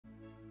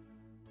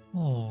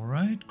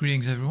Alright,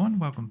 greetings everyone,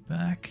 welcome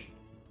back.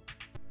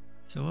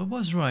 So I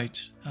was right,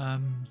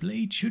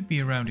 Blade should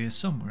be around here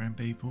somewhere in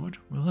Bayport.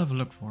 We'll have a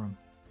look for him.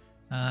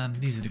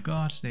 These are the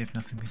guards, they have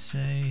nothing to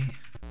say,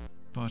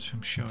 apart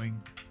from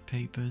showing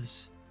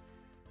papers.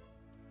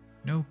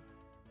 No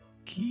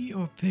key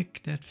or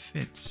pick that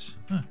fits.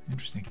 Huh,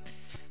 interesting.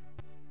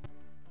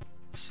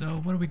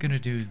 So what are we gonna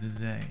do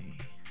today?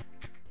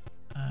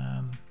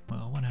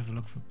 Well, I want to have a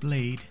look for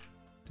Blade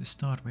to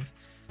start with.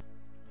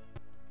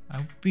 I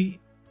would be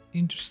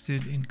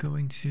interested in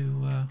going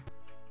to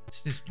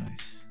what's this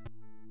place?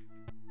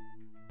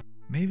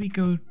 Maybe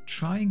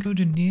try and go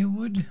to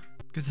Nearwood,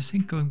 because I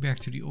think going back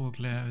to the Orc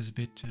Lair is a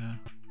bit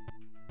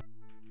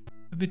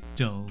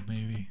dull.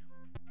 Maybe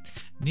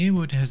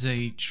Nearwood has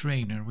a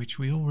trainer which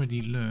we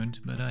already learned,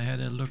 but I had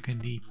a look in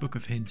the Book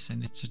of Hints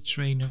and it's a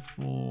trainer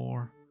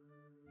for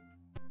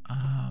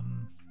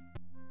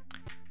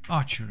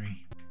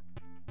archery,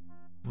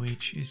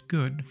 which is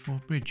good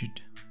for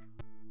Bridget.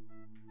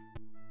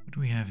 What do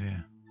we have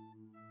here?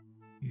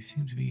 You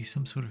seem to be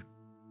some sort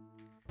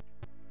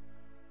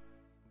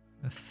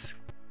of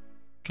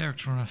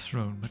character on a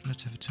throne, but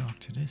let's have a talk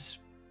to this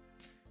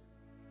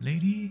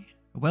lady.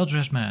 A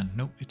well-dressed man.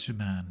 Nope, it's a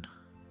man.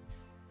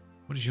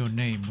 What is your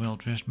name,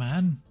 well-dressed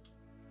man?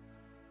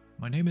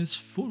 My name is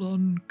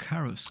Full-on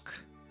Karusk,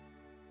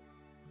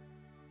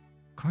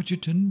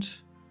 Coadjutant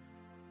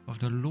of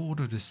the Lord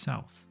of the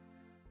South.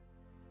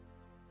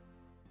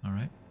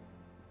 Alright.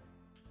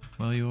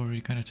 Well, you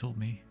already kind of told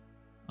me.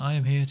 I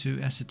am here to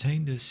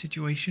ascertain the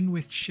situation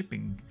with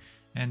shipping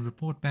and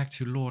report back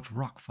to Lord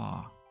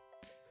Rockfar.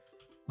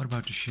 What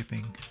about the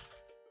shipping?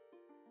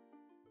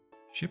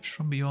 Ships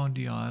from beyond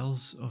the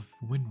Isles of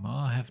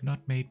Windmar have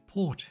not made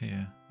port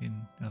here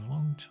in a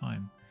long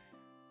time.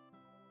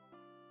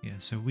 Yeah,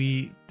 so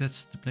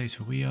that's the place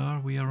where we are.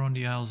 We are on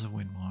the Isles of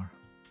Windmar.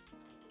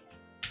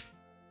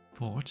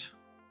 Port.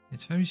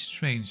 It's very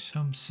strange.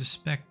 Some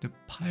suspect the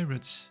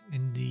pirates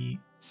in the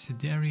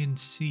Siderian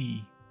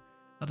Sea.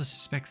 Others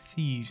suspect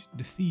the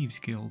Thieves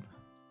Guild.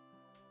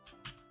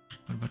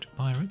 What about the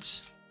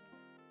pirates?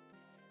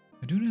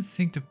 I do not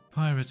think the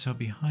pirates are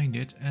behind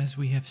it, as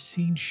we have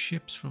seen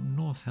ships from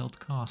Northheld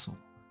Castle.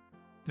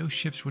 Those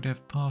ships would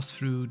have passed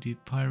through the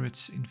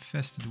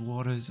pirates-infested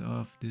waters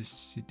of the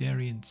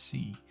Siderian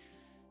Sea.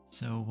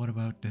 So what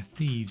about the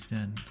thieves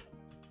then?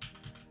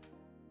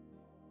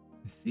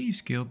 The Thieves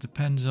Guild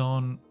depends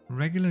on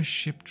regular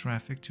ship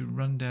traffic to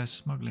run their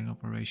smuggling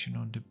operation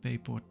on the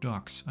Bayport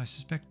docks. I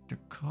suspect the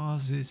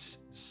cause is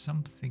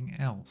something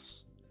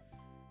else.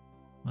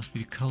 Must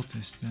be the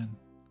cultists then.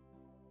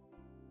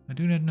 I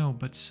do not know,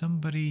 but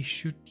somebody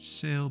should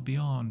sail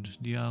beyond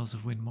the Isles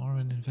of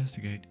Windmar and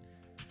investigate.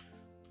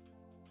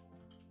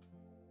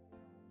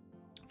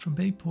 From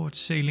Bayport,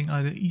 sailing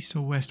either east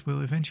or west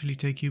will eventually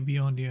take you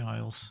beyond the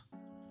Isles.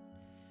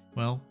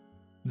 Well,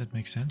 that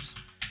makes sense.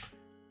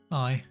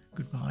 Bye.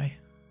 Goodbye.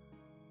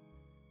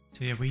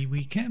 So yeah,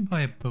 we can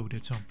buy a boat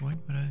at some point,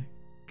 but I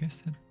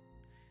guess that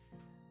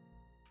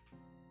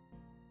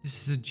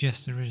this is a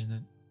jester, isn't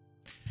it?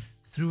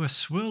 Through a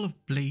swirl of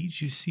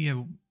blades, you see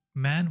a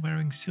man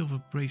wearing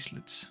silver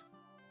bracelets.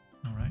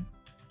 Alright.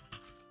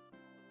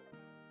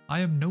 I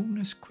am known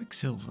as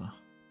Quicksilver.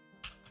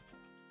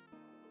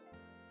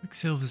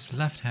 Quicksilver's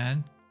left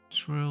hand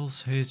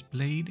twirls his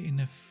blade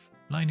in a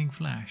blinding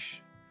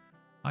flash.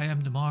 I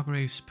am the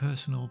Margrave's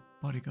personal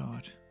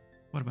bodyguard.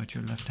 What about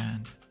your left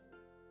hand?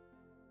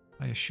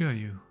 I assure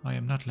you, I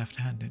am not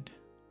left-handed.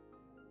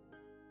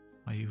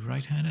 Are you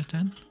right-handed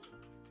then?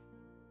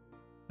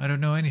 I don't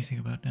know anything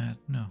about that,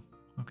 no.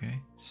 Okay,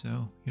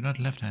 so you're not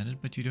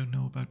left-handed, but you don't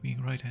know about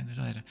being right-handed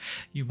either.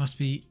 You must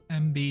be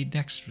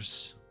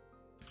ambidextrous.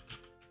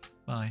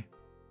 Bye.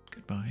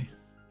 Goodbye.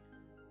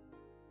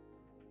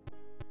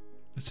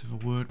 Let's have a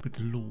word with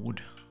the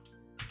Lord.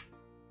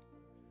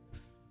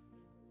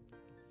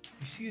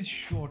 You see a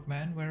short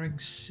man wearing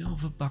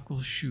silver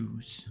buckle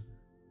shoes.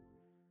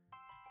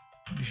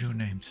 What is your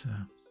name,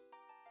 sir?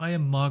 I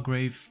am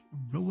Margrave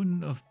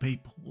Rowan of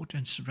Bayport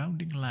and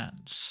surrounding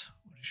lands.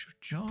 What is your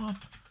job?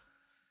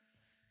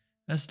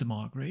 As the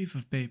Margrave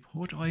of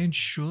Bayport, I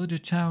ensure the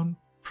town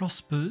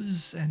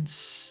prospers and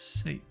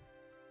safe.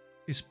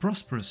 Is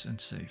prosperous and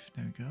safe.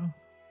 There we go.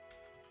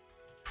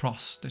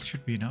 That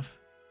should be enough.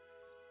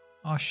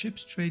 Our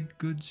ships trade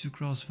goods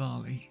across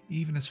Valley,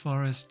 even as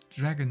far as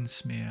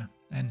Dragonsmere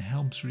and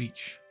Helm's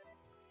Reach.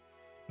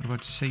 What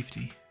about the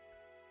safety?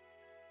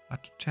 Our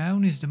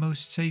town is the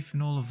most safe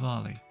in all of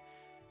Valley.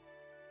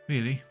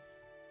 Really?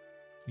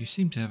 You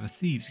seem to have a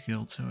thieves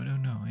guild, so I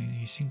don't know.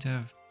 You seem to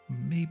have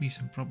maybe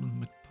some problem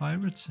with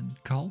pirates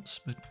and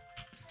cults, but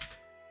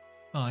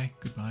bye,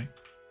 goodbye.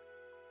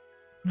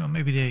 No,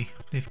 maybe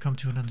they've come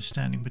to an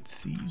understanding with the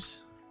thieves.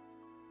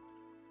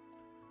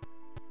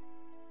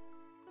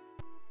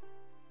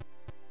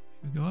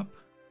 Should we go up?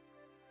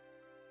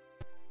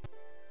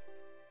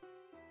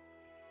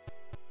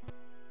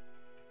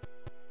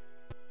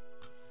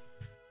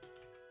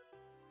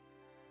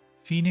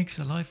 Phoenix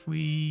Alive,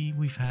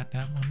 we've had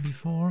that one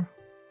before.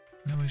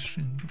 No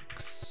history in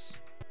books.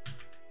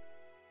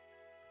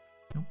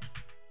 Nope.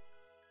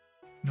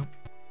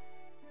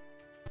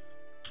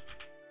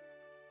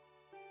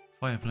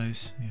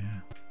 Fireplace, yeah.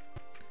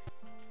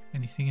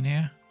 Anything in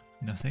here?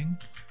 Nothing.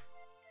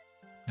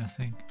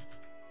 Nothing.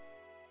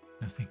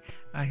 Nothing.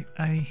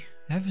 I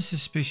have a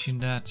suspicion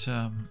that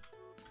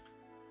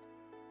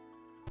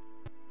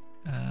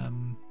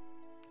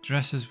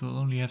dresses will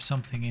only have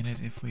something in it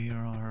if we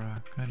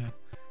are kind of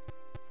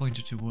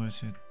pointed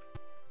towards it.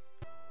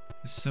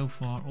 So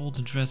far, all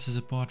the dresses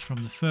apart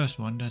from the first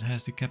one that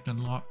has the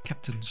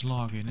captain's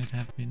log in it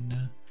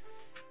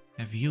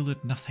have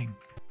yielded nothing.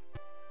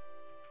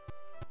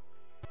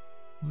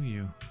 Who are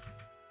you?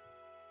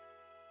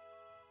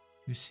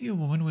 You see a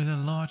woman with a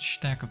large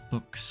stack of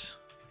books.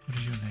 What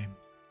is your name?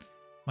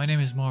 My name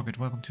is Margaret.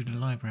 Welcome to the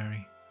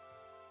library.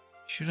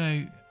 Should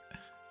I...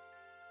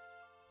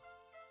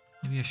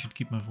 Maybe I should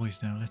keep my voice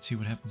down. Let's see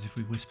what happens if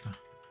we whisper.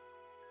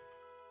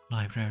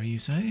 Library, you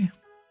say?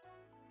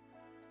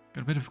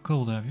 Got a bit of a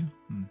cold, have you?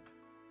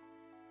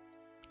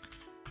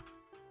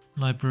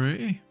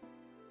 Library.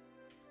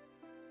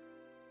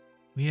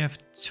 We have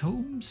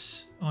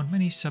tomes on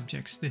many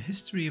subjects. The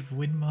history of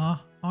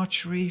Winmar,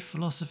 archery,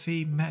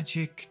 philosophy,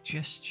 magic,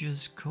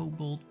 gestures,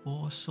 kobold,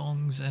 war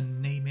songs,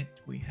 and name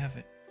it, we have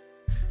it.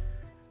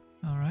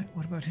 Alright,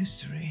 what about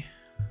history?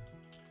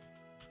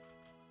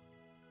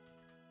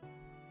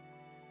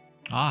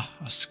 Ah,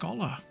 a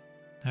scholar.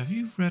 Have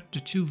you read the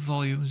 2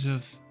 volumes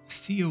of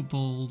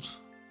Theobald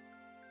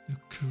the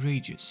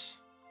Courageous?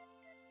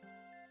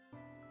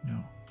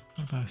 No.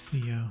 What about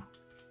Theo?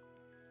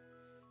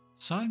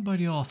 Signed by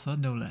the author,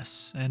 no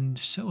less. And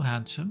so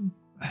handsome.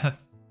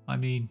 I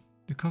mean,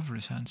 the cover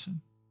is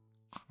handsome.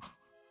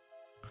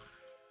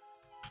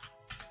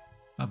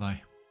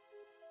 Bye-bye.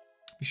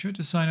 Be sure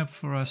to sign up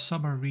for our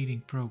summer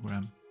reading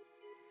program.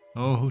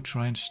 Oh,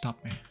 try and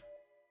stop me.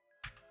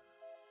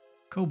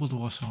 Kobold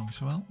War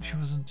Songs. Well, she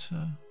wasn't...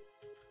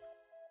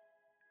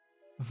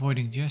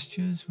 Avoiding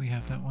Gestures. We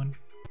have that one.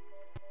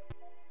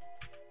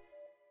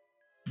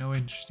 No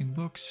interesting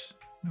books.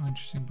 No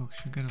interesting books.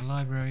 You get a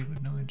library,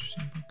 but no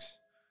interesting books.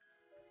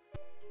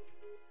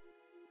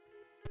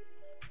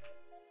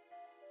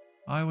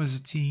 I was a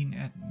teen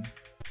at...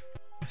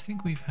 I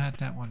think we've had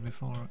that one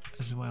before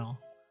as well.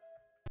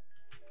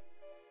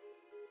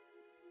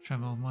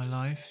 Tremble of My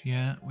Life.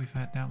 Yeah, we've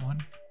had that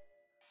one.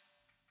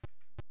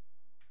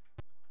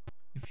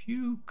 If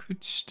you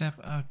could step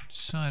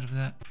outside of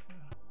that...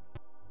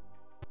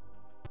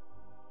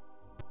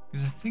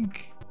 Because I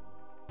think...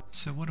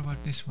 So what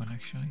about this one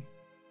actually?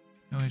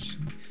 No, it's,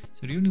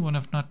 so the only one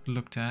I've not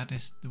looked at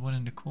is the one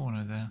in the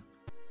corner there.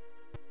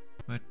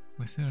 But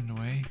with her in the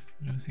way,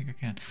 I don't think I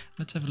can.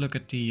 Let's have a look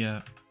at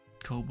the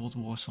Kobold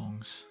War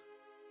Songs.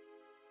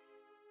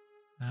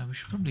 We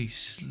should probably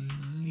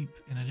sleep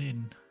in it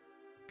in.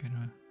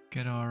 Gonna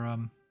get our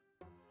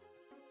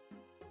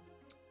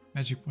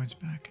magic points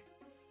back.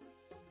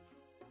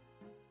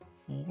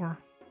 4.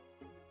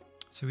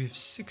 So we have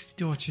 60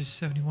 torches,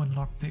 71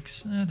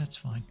 lockpicks. That's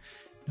fine.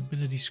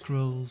 Nobility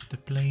Scrolls, the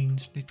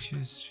Plains,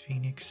 Liches,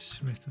 Phoenix,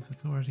 Wrath of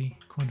Authority,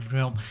 Coin of the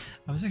Realm.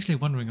 I was actually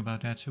wondering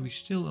about that, so we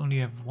still only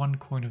have 1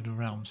 Coin of the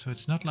Realm, so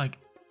it's not like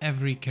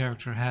every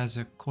character has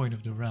a Coin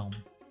of the Realm.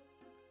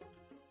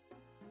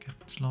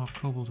 Captain's Log,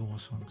 Kobold War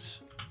Songs.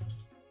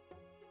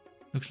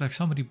 Looks like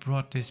somebody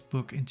brought this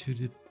book into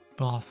the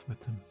bath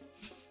with them.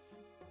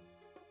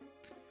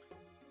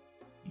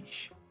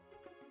 Eesh.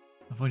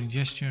 Avoiding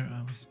Gesture,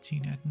 I was a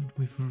teen at,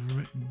 we've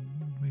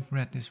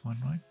read this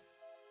one, right?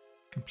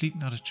 Complete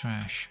Not a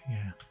Trash,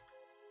 yeah.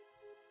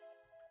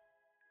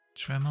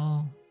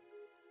 Tremel.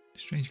 The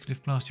strange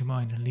cliff blast your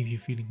mind and leave you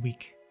feeling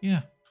weak.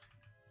 Yeah.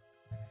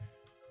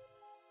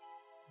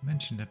 I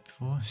mentioned that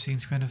before.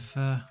 Seems kind of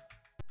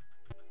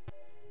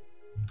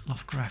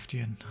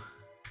Lovecraftian.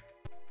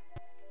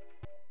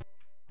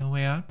 No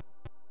way out?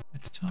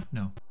 At the top?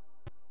 No.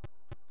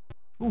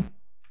 Ooh!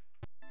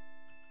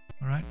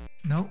 Alright.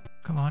 No,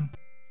 come on.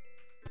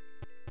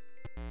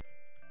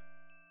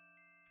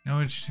 No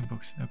interesting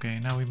books. Okay,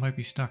 now we might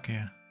be stuck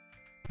here.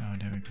 Oh,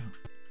 there we go.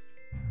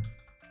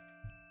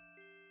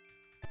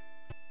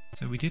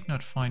 So we did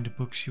not find the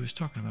books she was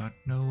talking about.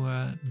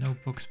 No, no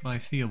books by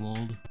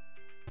Theobald.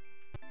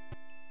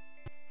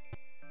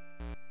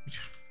 Which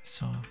I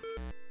saw.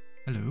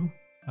 Hello.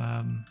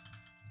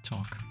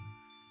 Talk.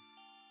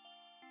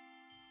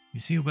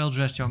 You see a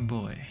well-dressed young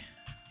boy.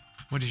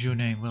 What is your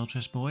name,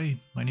 well-dressed boy?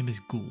 My name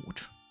is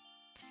Gord.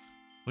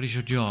 What is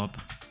your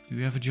job? Do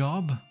you have a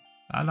job?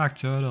 I like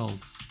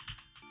turtles.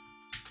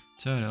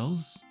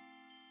 Turtles?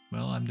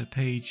 Well, I'm the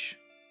page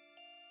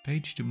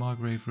to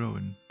Margrave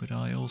Rowan, but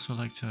I also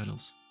like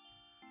turtles.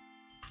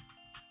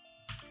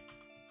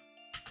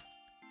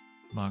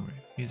 Margrave.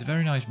 He's a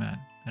very nice man,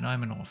 and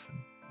I'm an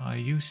orphan. I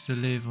used to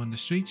live on the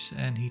streets,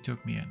 and he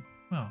took me in.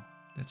 Well,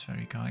 that's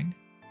very kind.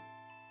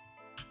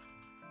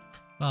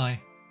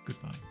 Bye.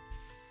 Goodbye.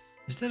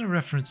 Is that a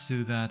reference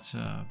to that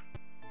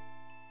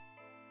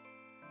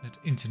that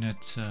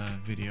internet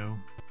video?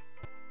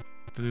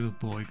 The little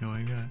boy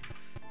going,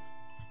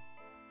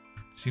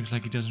 seems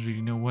like he doesn't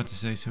really know what to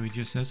say, so he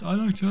just says, I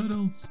like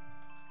turtles.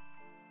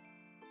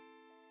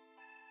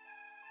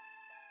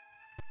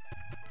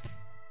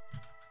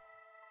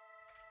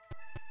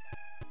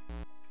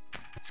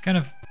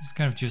 it's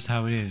kind of just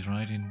how it is,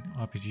 right? In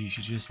RPGs,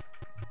 you just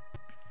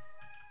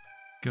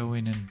go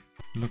in and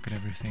look at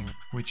everything,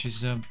 which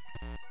is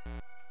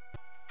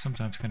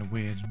sometimes kind of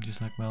weird. I'm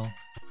just like, well,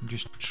 I'm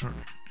just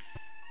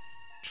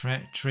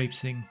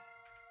traipsing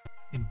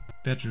in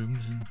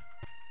bedrooms and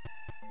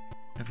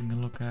having a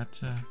look at.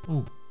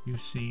 Oh, you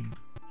seem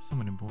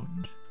someone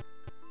important.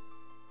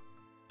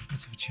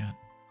 Let's have a chat.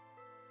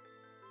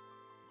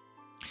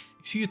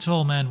 You see a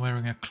tall man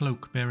wearing a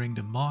cloak bearing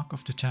the mark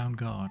of the town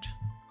guard.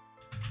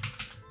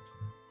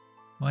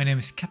 My name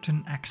is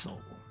Captain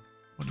Axel.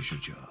 What is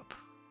your job?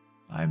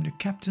 I am the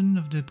captain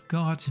of the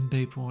guards in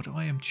Bayport.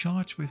 I am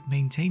charged with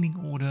maintaining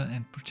order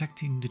and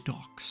protecting the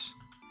docks.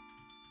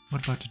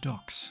 What about the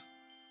docks?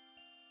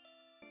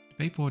 The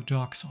Bayport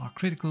docks are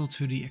critical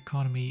to the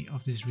economy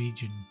of this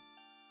region.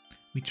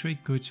 We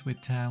trade goods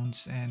with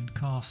towns and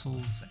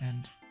castles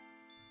and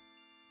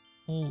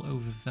all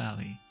over the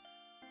valley.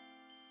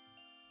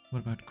 What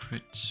about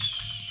crits?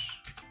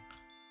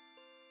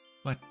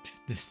 But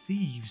the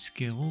Thieves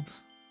Guild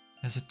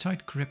has a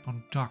tight grip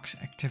on docks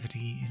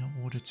activity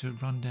in order to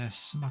run their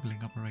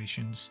smuggling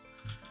operations.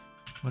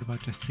 What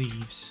about the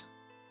thieves?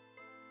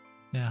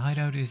 Their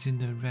hideout is in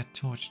the Red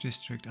Torch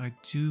district. I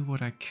do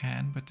what I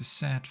can, but the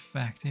sad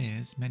fact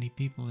is many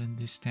people in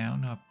this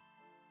town are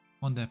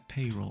on their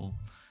payroll.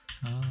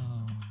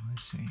 Oh, I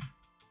see.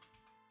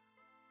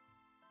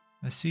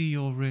 I see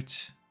your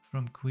writ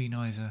from Queen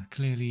Isa.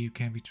 Clearly you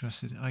can be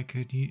trusted. I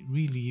could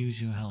really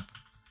use your help.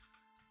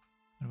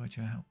 What about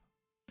your help?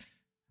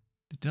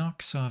 The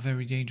docks are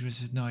very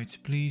dangerous at night.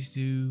 Please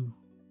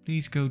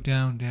go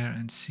down there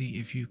and see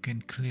if you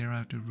can clear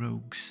out the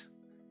rogues.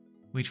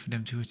 Wait for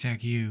them to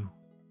attack you.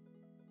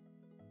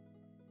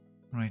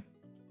 Right.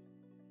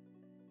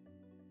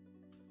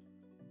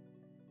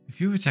 If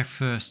you attack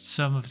first,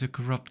 some of the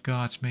corrupt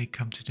guards may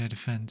come to their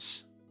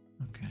defense.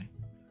 Okay.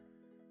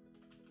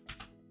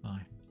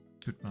 Bye.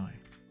 Goodbye.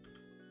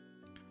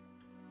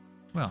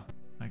 Well,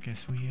 I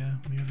guess we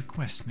have a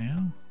quest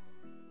now.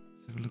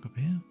 Let's have a look up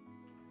here.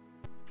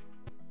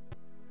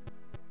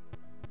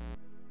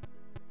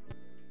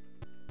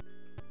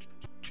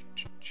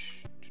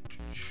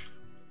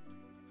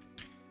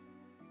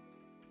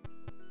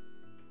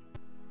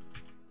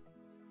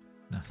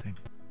 Nothing.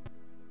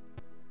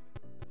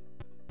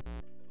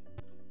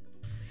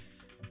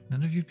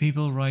 None of you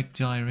people write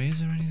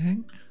diaries or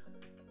anything?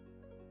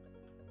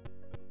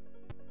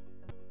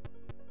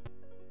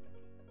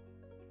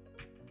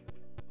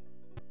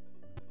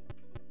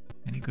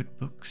 Any good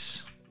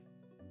books?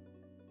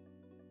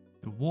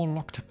 The Wall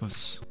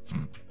Octopus.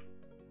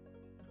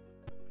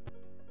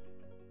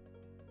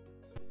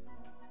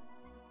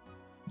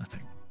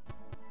 Nothing.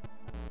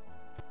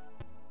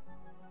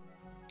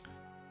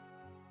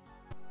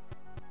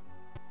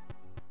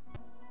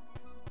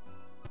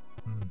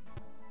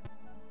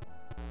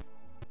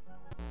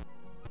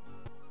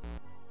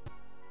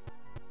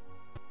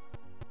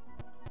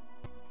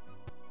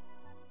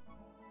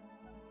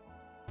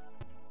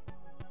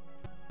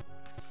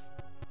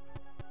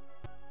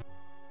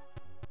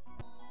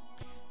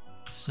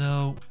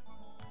 So,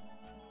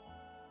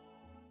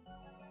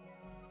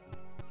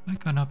 have I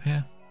gone up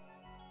here?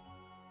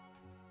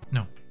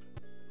 No.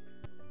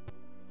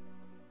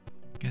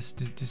 Guess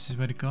this is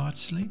where the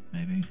guards sleep,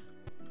 maybe?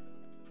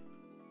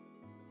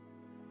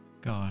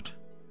 Guard.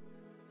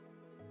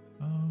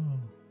 Oh,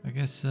 I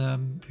guess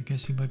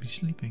he might be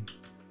sleeping.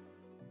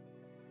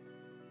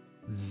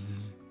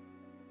 Zzz.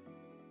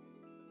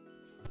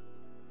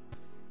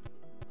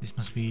 This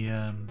must be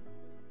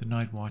the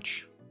night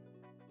watch.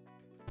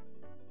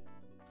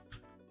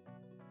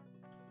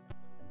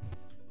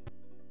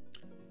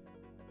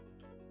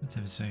 Let's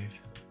have a save.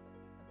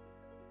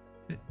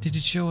 Did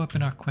it show up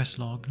in our quest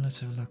log? Let's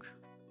have a look.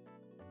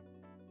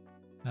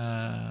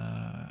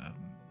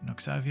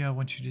 Nox Archaist, I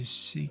want you to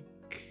seek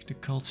the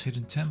cult's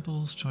hidden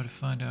temples, try to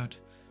find out.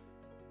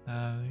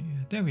 Yeah,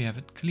 there we have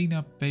it. Clean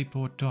up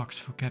Bayport docks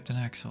for Captain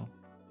Axel.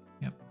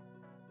 Yep.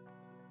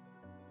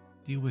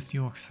 Deal with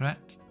your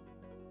threat.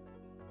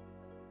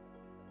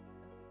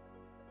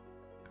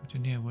 Go to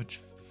Nearwood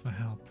for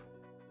help.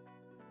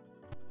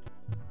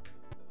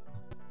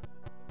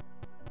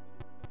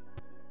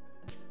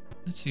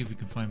 Let's see if we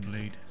can find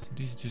Blade. So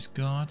these are just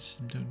guards.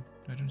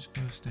 I don't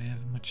suppose they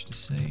have much to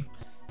say.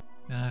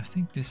 I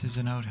think this is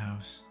an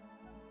outhouse.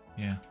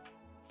 Yeah.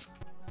 So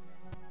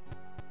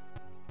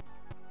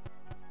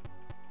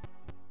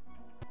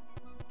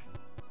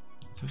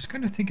I was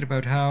kind of thinking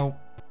about how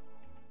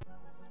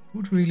it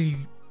would really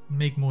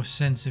make more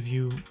sense if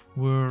you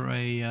were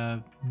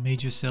a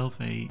made yourself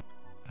a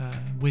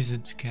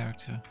wizard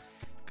character,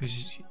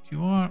 because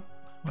you are.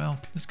 Well,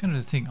 that's kind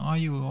of the thing. Are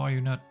you or are you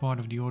not part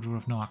of the Order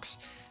of Nox?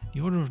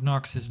 The Order of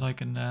Nox is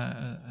like at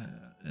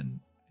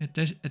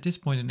this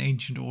point an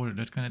ancient order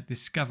that kind of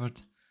discovered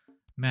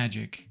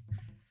magic,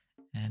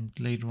 and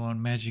later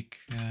on magic.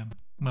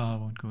 Well, I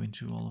won't go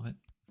into all of it,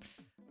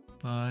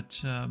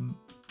 but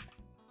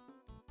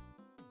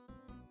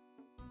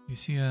you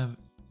see a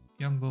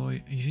young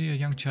boy, you see a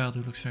young child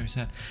who looks very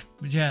sad.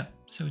 But yeah,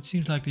 so it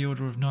seems like the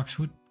Order of Nox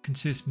would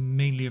consists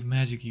mainly of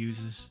magic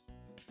users.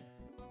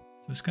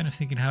 So I was kind of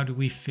thinking, how do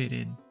we fit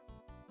in?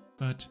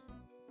 But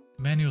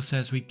the manual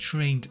says we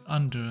trained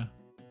under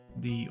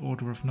the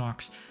Order of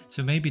Nox.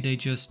 So maybe they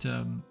just,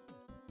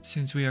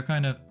 since we are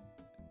kind of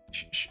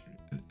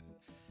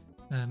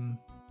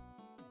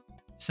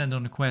sent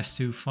on a quest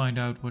to find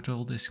out what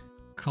all this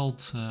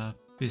cult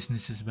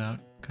business is about,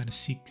 kind of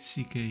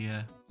seek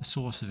a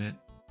source of it.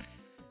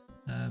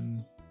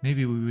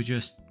 Maybe we were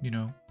just, you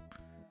know,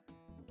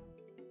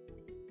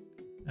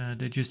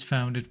 they just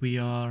found that we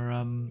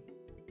are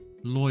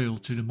loyal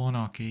to the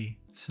monarchy,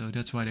 so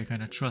that's why they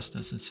kind of trust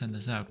us and send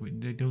us out.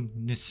 They don't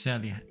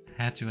necessarily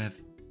had to have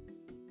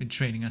been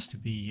training us to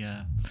be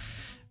a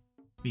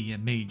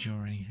mage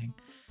or anything,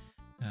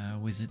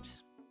 wizard.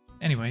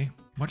 Anyway,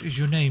 what is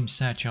your name,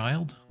 sad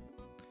child?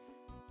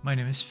 My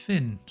name is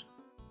Finn.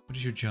 What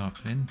is your job,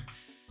 Finn?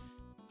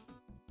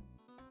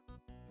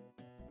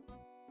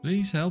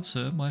 Please help,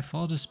 sir. My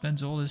father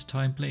spends all his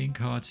time playing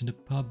cards in the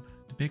pub.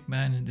 The big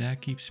man in there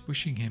keeps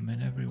pushing him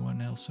and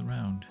everyone else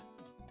around.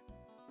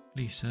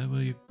 Please, sir,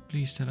 will you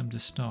please tell him to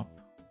stop?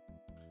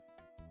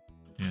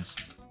 Yes.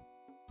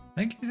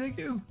 Thank you, thank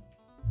you.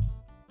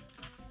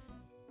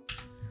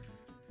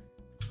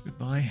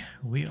 Goodbye.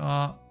 We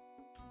are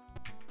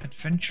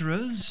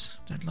adventurers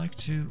that like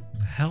to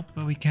help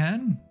where we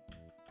can.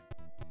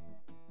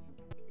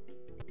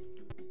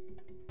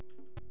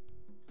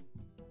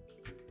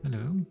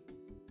 Hello.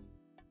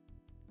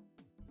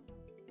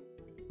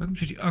 Welcome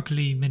to the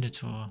ugly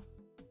Minotaur.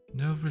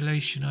 No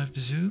relation, I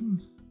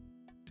presume?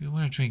 Do you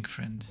want a drink,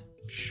 friend?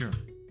 Sure.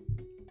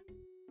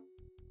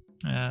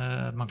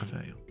 Mug of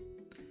ale.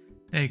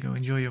 There you go,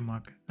 enjoy your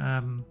mug.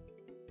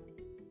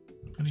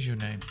 What is your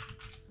name?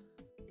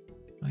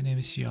 My name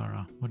is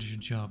Ciara. What is your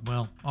job?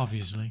 Well,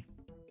 obviously.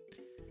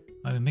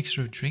 I'm a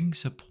mixer of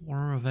drinks, a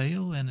pourer of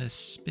ale, and a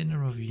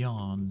spinner of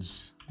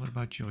yarns. What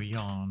about your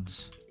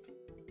yarns?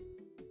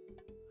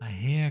 I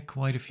hear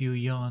quite a few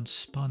yarns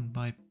spun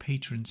by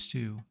patrons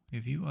too.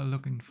 If you are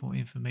looking for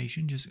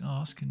information, just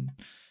ask and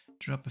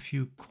drop a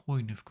few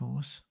coin, of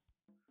course.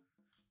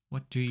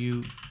 What do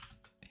you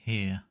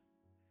hear?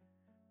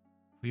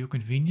 For your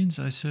convenience,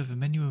 I serve a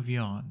menu of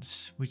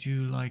yarns. Would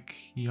you like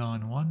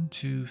yarn 1,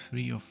 2,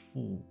 3, or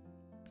 4?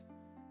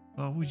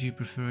 Or would you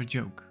prefer a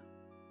joke?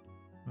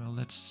 Well,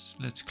 let's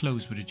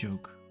close with a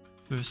joke.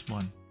 First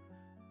one.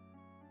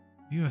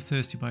 If you are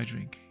thirsty, buy a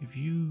drink. If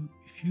you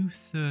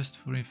thirst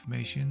for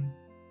information,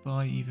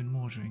 buy even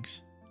more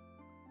drinks.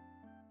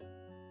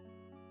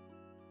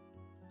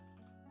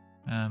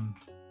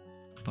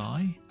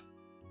 Buy?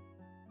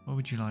 What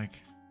would you like?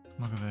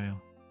 Mug of ale.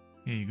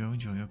 Here you go,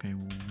 enjoy. Okay,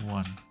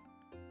 1.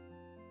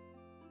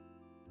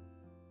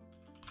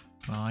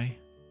 Buy.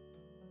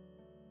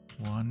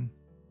 1.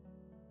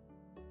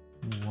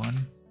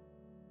 1.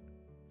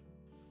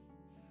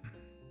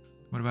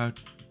 What about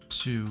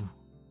 2?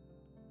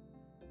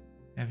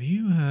 Have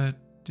you heard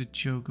the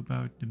joke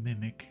about the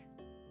mimic?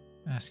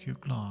 Ask your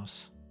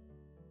glass.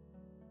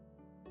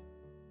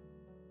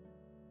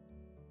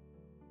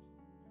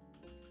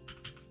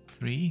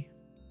 3.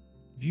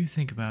 If you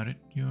think about it,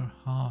 you're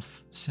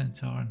half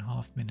centaur and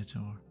half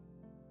minotaur.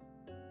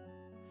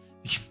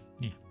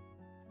 Yeah.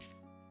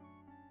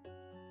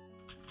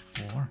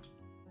 4.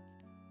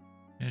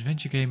 An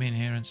adventure came in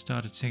here and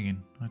started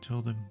singing. I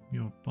told him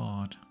you're a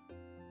bard.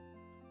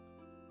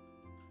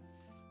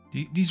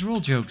 These are all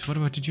jokes. What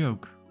about the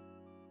joke?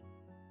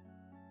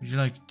 Would you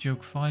like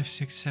joke 5,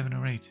 6, 7,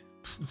 or 8?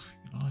 You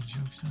get a lot of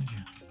jokes, don't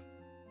you?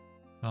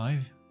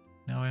 5.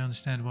 Now I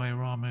understand why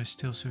your armor is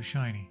still so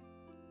shiny.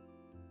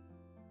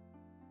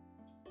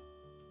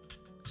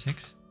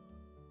 6.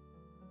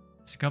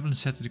 As the goblin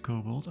said to the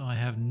kobold, I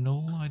have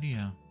no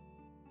idea.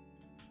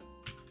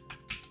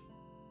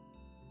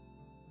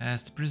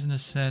 As the prisoner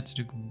said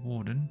to the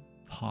warden,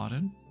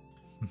 pardon?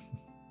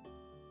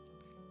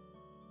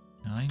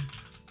 9.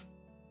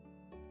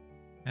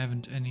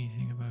 Haven't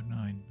anything about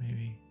 9,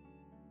 maybe.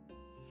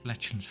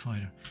 Flatulent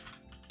fighter.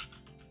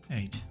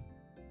 8.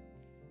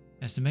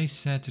 As the mace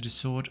said to the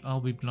sword,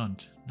 I'll be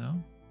blunt.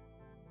 No?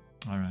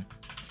 Alright.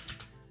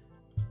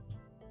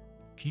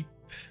 Keep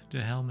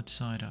the helmet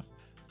side up.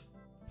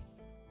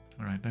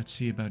 Alright, let's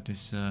see about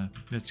this.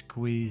 Let's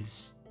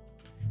quiz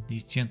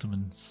these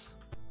gentlemen.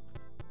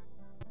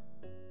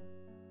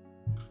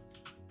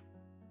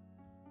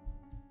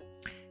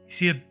 You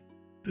see a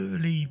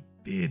burly,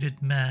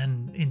 bearded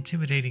man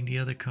intimidating the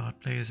other card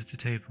players at the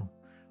table.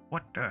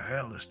 What the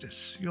hell is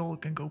this? You all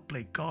can go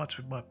play cards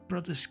with my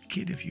brother's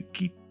kid if you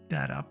keep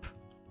that up.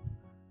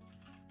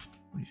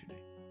 What is your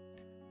name?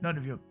 None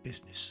of your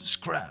business.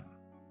 Scram.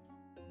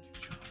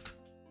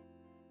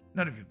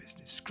 None of your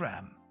business.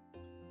 Scram.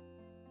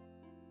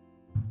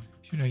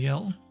 Should I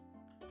yell?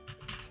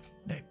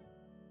 Name.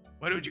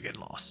 Why don't you get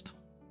lost?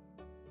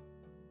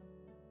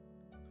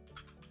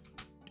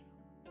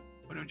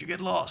 Why don't you get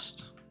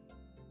lost?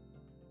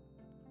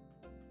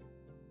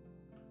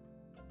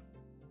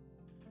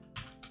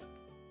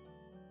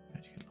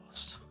 How'd you get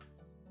lost?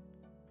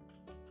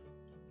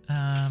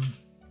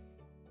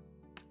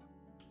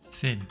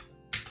 Finn.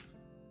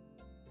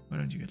 Why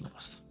don't you get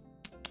lost?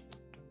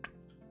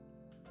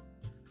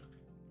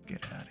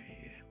 Get out of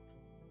here.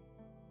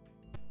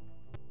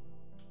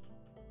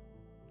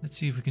 Let's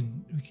see if we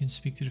can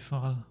speak to the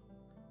father.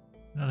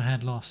 Another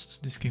hand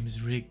lost. This game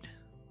is rigged.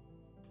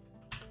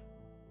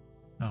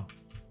 Oh,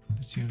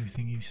 that's the only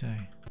thing you say.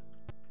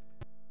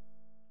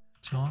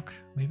 Talk?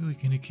 Maybe we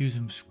can accuse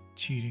him of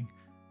cheating.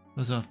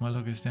 Buzz off, my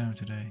luck is down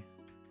today.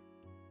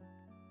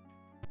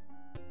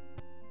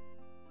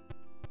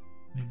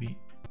 Maybe.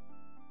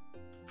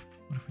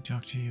 What if we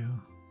talk to you?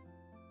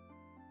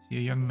 See a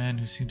young man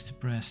who seems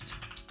depressed.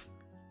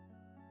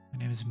 My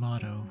name is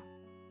Motto.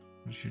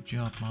 What's your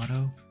job,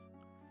 Motto?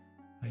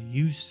 I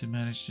used to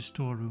manage the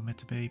storeroom at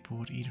the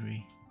Bayport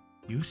Eatery.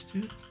 Used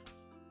to?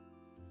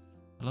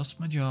 I lost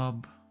my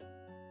job.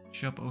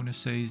 Shop owner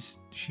says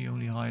she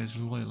only hires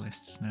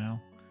loyalists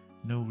now.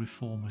 No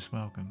reformers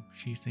welcome.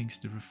 She thinks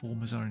the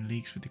reformers are in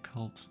leagues with the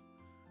cult.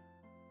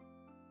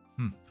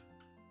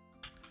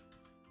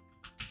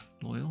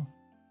 Loyal?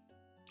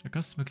 A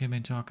customer came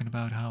in talking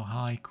about how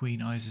high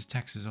Queen Isis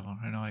taxes are,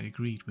 and I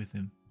agreed with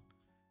him.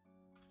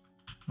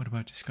 What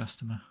about this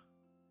customer?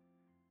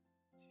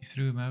 She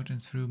threw him out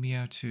and threw me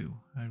out too.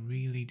 I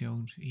really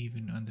don't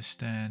even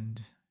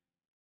understand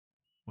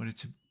what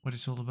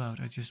it's all about.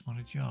 I just want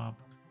a job.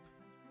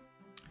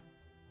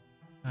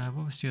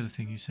 What was the other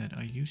thing you said?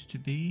 I used to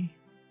be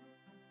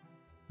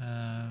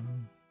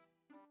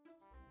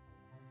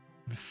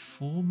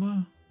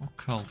reformer or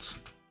cult?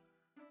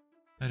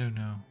 I don't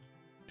know.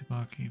 The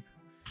barkeep.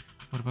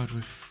 What about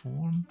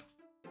reform?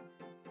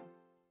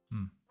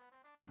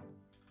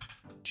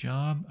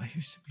 Job. I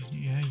used to be.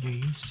 Yeah, you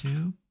used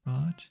to,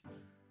 but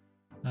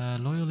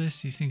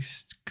loyalist. He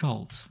thinks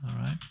cult. All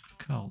right,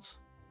 cult.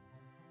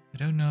 I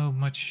don't know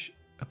much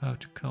about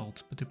the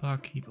cult, but the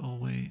barkeep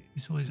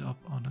is always up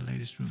on the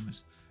latest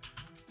rumors.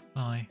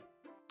 Bye.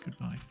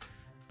 Goodbye.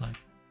 Like,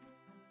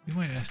 we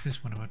might ask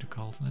this one about the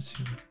cult. Let's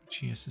see what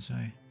she has to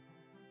say.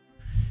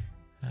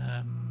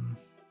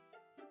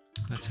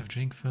 Let's have a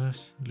drink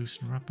first.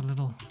 Loosen her up a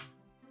little.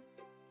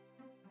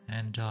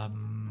 And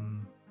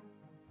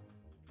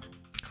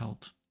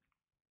cult.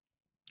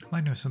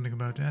 Might know something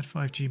about that.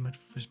 5G might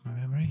refresh my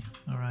memory.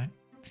 All right.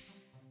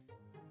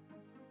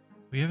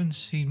 We haven't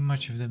seen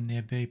much of them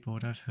near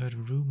Bayport. I've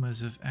heard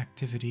rumors of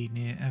activity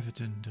near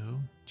Everton, though.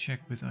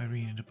 Check with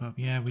Irene in the pub.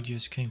 Yeah, we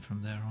just came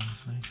from there,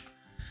 honestly.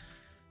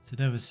 So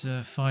that was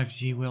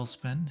 5G well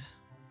spent.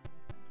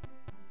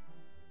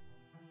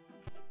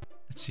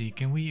 Let's see,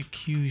 can we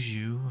accuse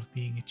you of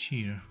being a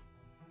cheater?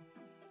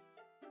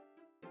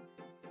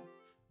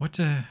 What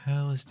the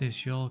hell is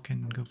this? Y'all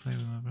can go play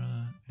with my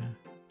brother. Yeah.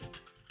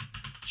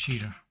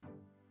 Cheater.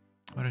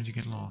 Why don't you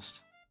get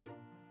lost?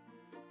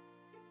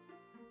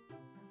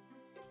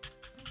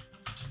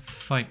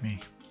 Fight me.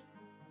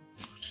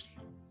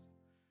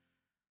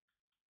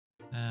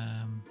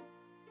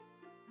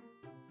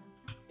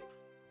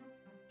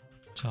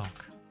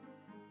 Talk.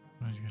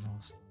 Why don't you get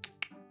lost?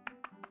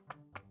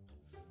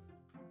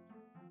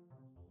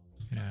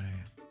 Get out of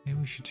here. Maybe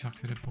we should talk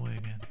to the boy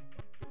again.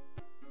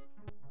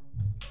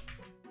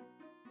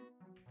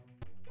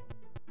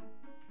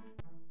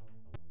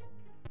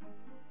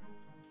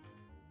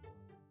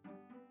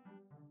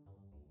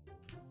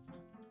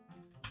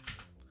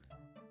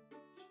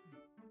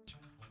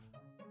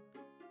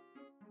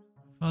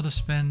 Father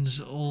spends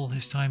all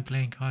his time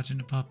playing cards in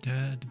the pub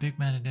there. The big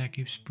man in there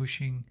keeps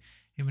pushing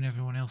him and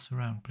everyone else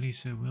around. Please,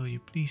 sir, will you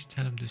please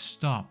tell him to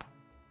stop?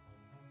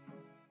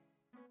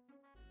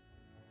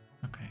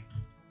 Okay.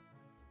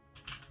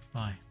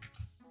 Bye.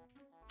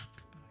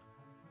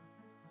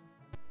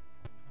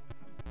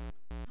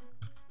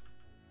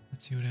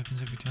 Let's see what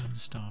happens if we tell him to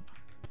stop.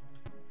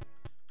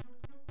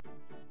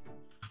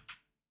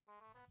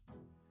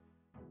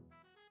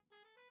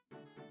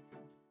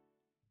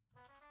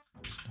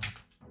 Stop.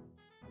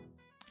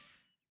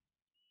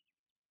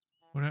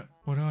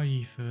 What are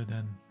ye for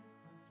then?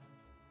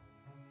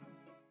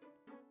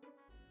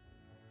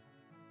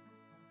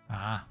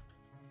 Ah.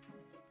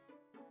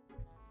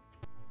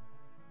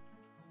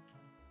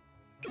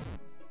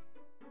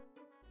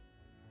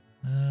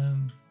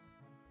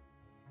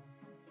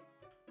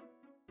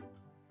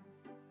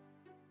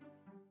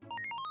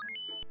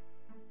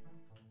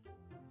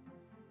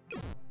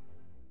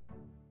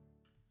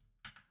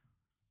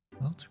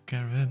 Well, took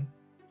care of him.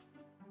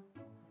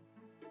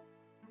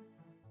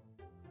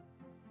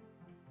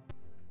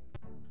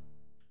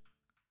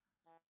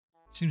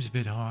 Seems a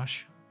bit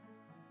harsh.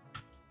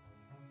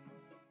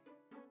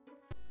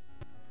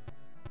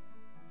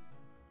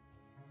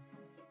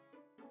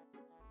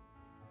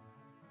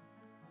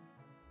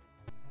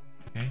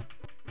 Okay.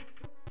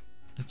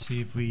 Let's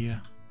see if we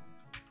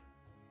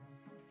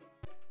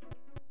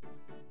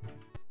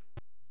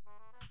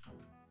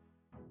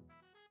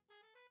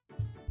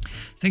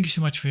Thank you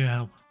so much for your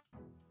help.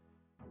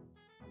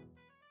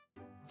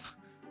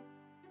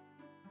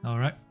 All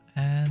right,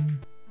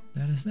 and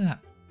that is that,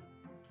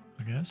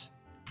 I guess.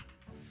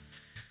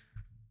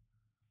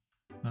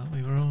 Well,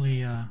 we were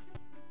only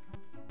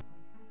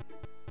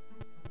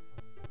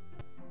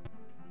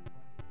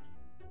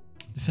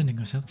defending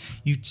ourselves.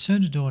 You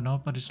turn the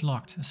doorknob, but it's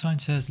locked. A sign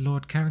says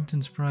Lord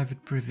Carrington's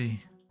private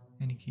privy.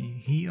 Any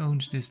key. He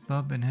owns this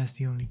pub and has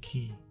the only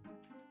key.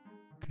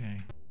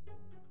 Okay.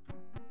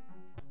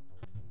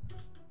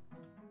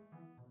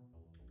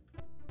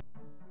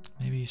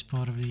 Maybe he's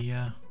part of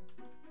the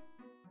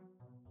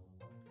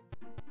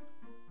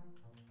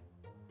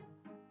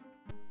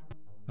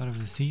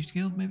Thieves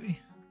Guild, maybe?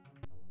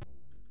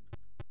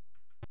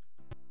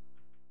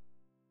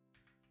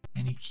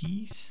 Any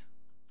keys?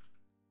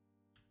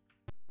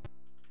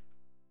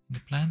 In the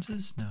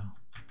planters? No.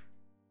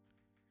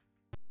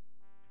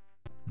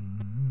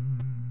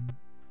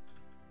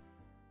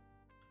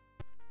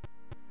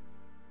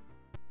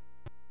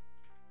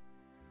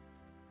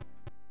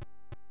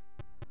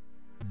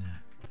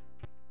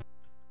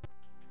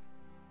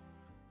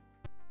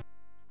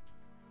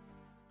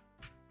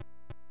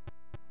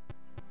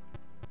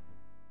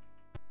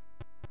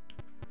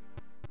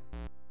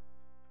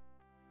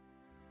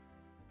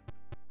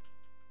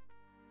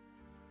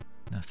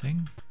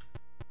 Nothing.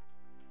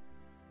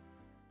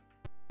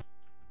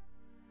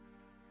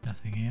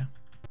 Nothing here.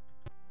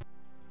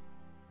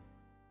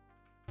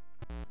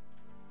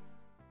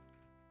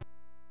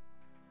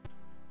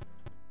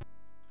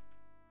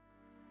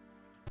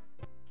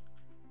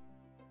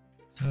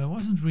 So I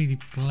wasn't really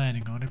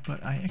planning on it,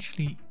 but I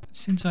actually,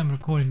 since I'm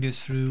recording this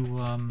through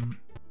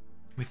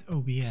with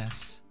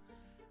OBS,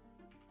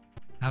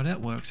 how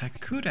that works, I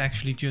could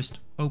actually just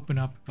open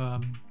up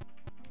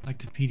like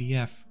the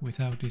PDF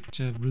without it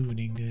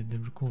ruining the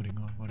recording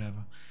or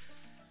whatever.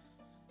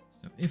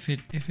 So if it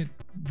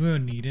were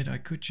needed, I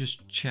could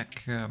just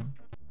check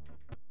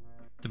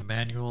the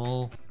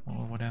manual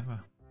or whatever,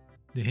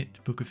 the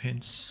book of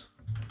hints.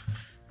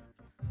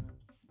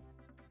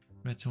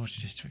 Red Torch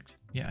District.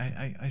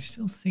 Yeah, I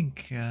still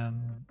think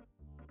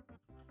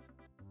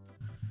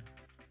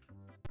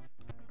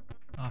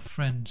our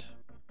friend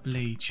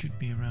Blade should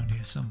be around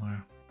here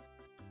somewhere.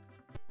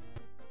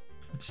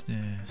 What's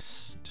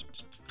this?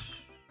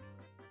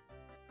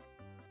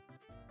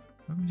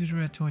 Welcome to the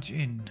Red Torch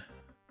Inn.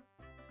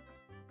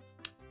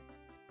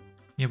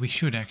 Yeah, we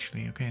should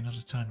actually. Okay,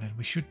 another time then.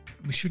 We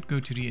should go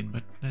to the inn,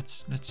 but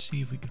let's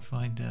see if we can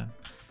find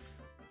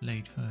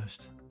Blade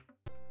first.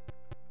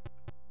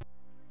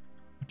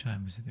 What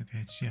time is it? Okay,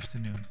 it's the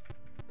afternoon.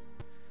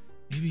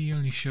 Maybe he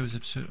only shows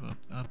up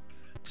at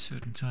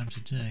certain times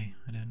a day.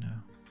 I don't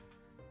know.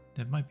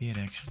 That might be it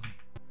actually.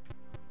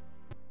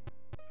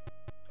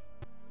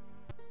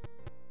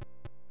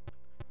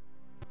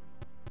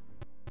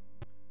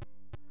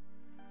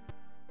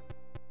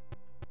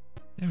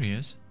 There he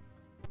is.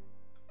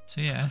 So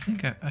yeah, I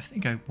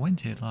think I went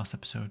here last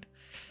episode.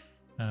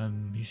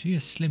 You see a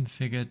slim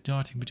figure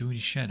darting between the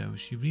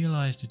shadows. You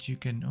realize that you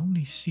can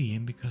only see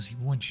him because he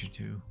wants you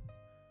to.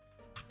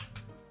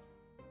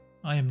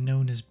 I am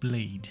known as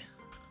Blade.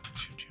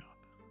 That's your job.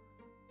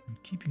 I'm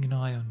keeping an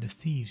eye on the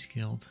Thieves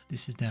Guild.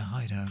 This is their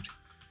hideout.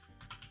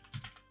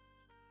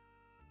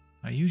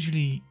 I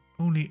usually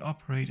only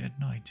operate at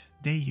night.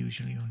 They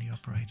usually only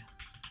operate.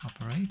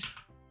 Operate?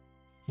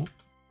 Oh,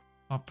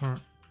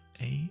 opera.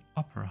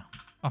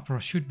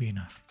 Opera should be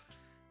enough.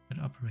 But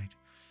operate.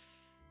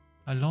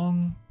 I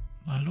long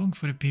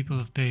for the people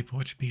of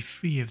Bayport to be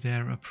free of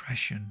their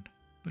oppression,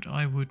 but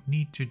I would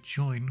need to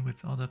join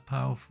with other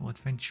powerful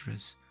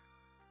adventurers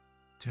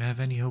to have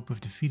any hope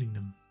of defeating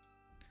them.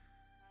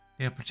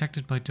 They are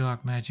protected by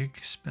dark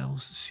magic.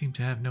 Spells seem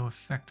to have no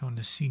effect on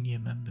the senior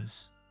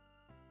members.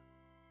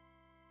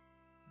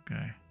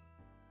 Okay.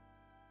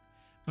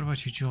 What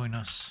about you join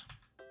us?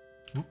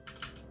 Whoop.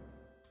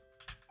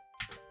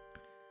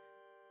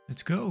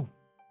 Let's go.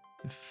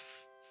 The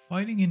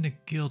fighting in the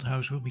guild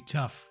house will be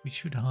tough. We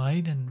should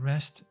hide and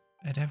rest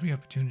at every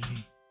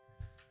opportunity.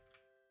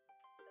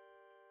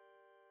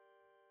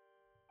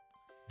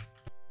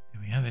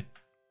 There we have it.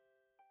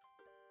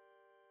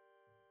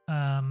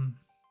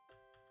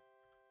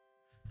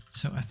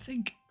 So I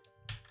think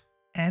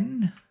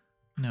N?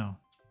 No.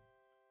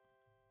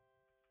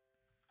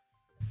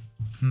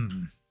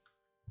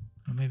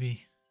 Or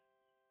maybe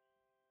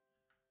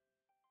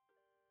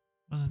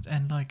wasn't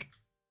N like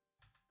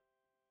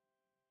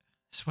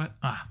sweat?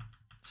 Ah,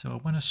 so I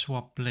want to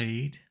swap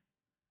Blade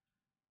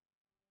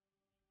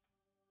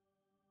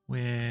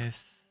with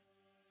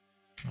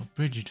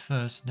Bridget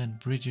first, and then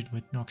Bridget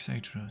with Nox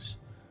Archaist.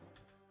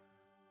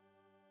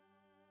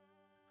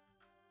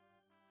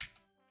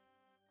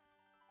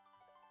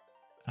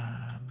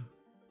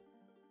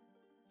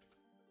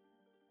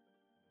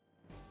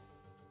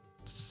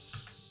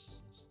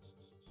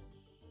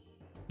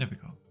 There we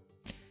go.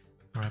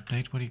 Alright,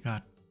 Blade, what do you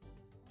got?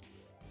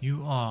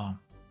 You are...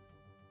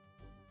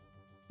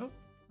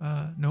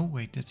 Oh, no,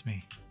 wait, that's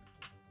me.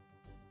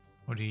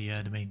 Or the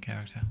main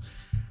character.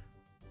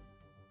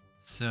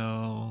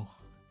 So,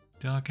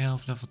 Dark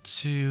Elf level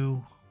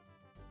 2.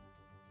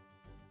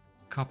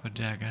 Copper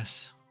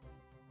daggers.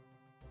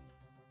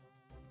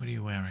 What are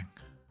you wearing?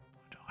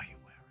 What are you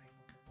wearing?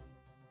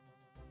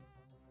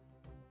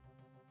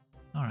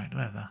 Alright,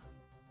 leather.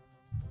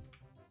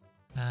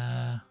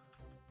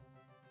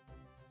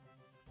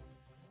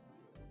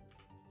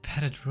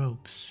 Padded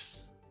ropes.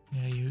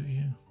 Yeah,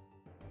 you.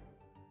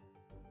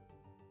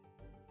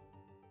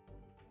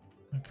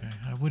 Okay,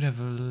 I would have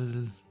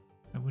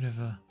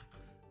a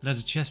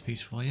leather chest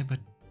piece for you, but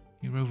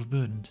you're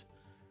overburdened.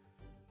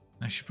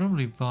 I should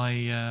probably buy.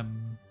 I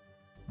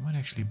might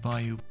actually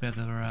buy you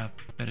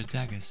better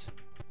daggers.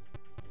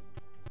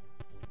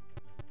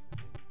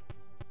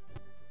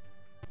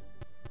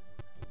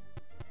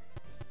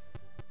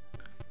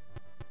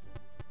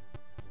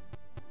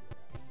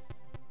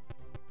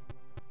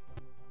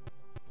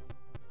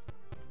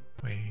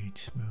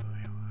 Wait.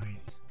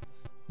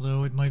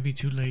 Although it might be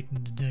too late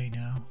in the day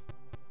now.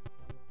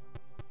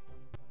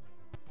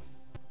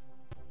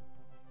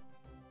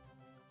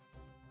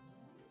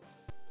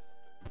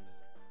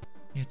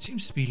 Yeah, it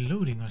seems to be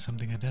loading or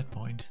something at that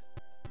point.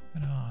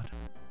 Kind of odd.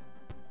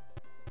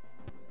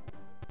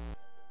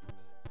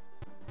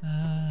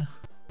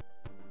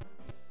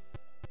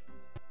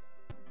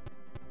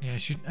 Yeah,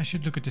 I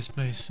should look at this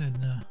place in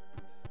a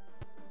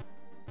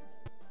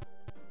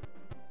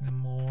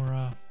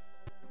more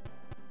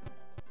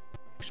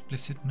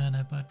explicit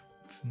manner, but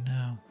for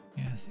now,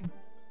 yeah, I think.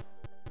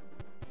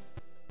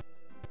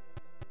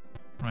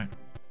 Right.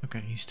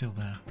 Okay, he's still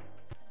there.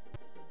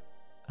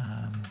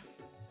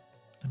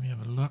 Let me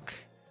have a look.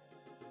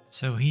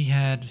 So he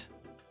had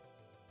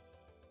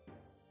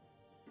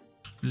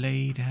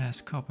blade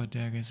has copper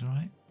daggers,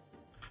 right?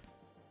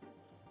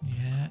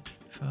 Yeah,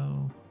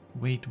 info.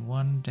 Weight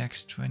 1,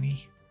 dex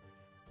 20.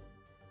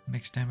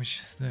 Max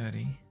damage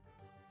 30.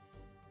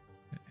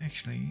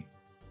 Actually,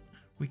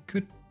 we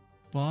could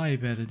buy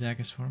better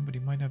daggers for him, but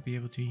he might not be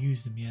able to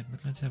use them yet.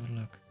 But let's have a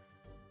look.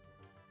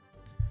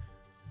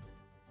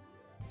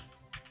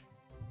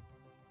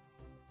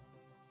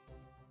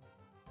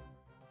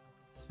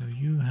 So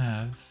you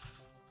have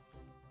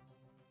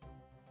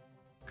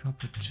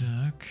copper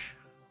dirk,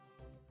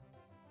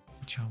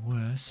 which are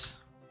worse.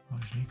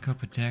 Obviously,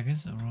 copper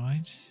daggers,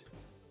 alright.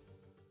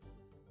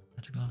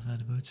 Leather gloves,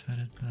 leather boots,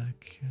 feathered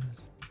black,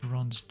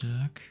 bronze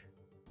dirk.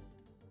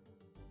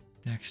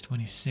 Dex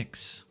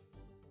 26.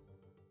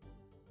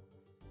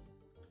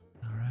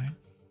 Alright.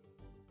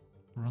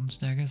 Bronze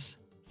daggers,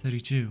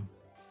 32.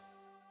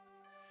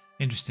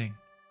 Interesting.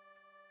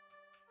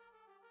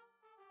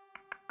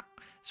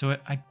 So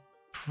I'd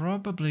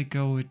probably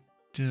go with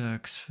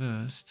dirks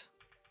first.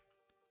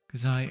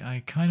 Because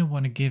I kind of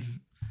want to give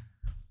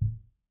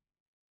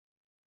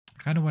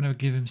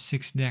him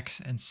 6 dex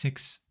and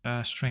 6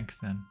 strength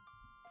then.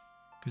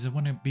 Because I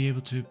want to be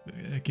able to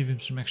give him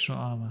some extra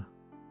armor.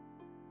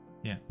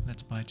 Yeah,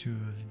 let's buy 2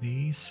 of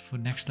these for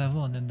next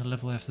level, and then the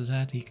level after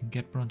that he can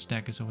get bronze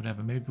daggers or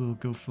whatever. Maybe we'll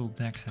go full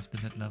dex after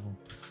that level.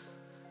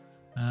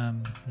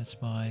 Let's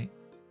buy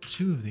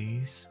 2 of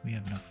these. We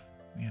have enough.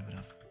 We have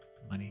enough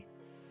money.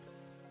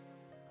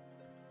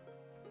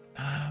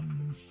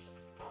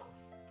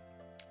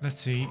 Let's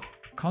see.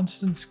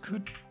 Constance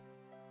could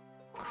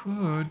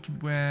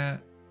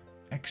wear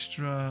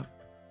extra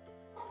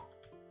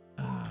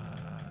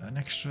an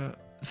extra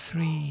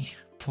 3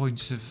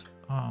 points of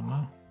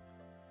armor.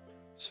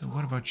 So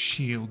what about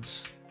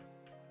shields?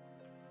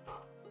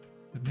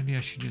 But maybe I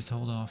should just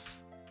hold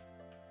off.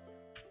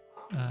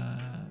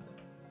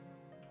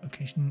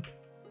 Okay,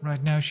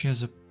 right now she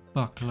has a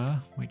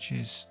buckler, which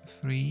is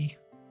 3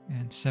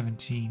 and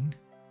 17.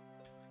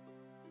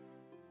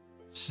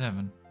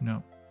 7.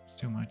 No, it's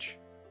too much.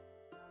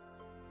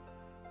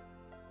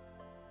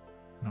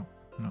 No.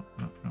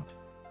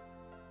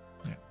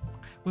 Yeah,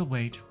 we'll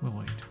wait.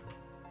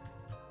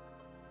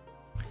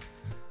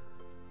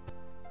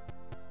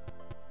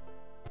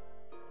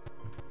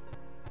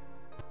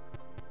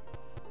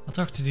 I'll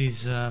talk to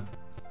these some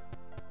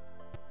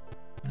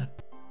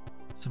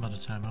other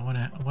time. I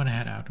wanna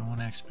head out. I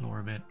wanna explore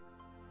a bit.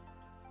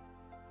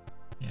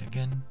 Yeah,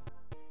 again.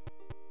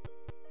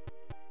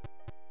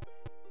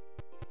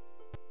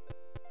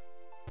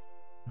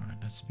 Alright,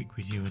 let's speak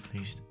with you at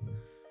least.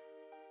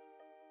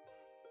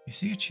 You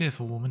see a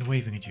cheerful woman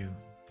waving at you.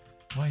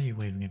 Why are you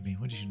waving at me?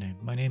 What is your name?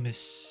 My name is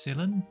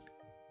Silan.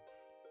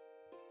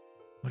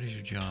 What is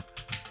your job?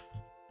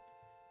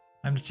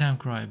 I'm the town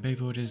crier.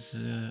 Bayport is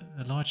a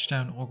large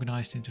town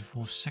organized into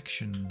 4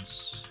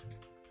 sections.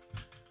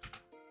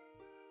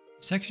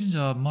 Sections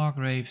are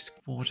Margrave's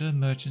Quarter,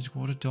 Merchant's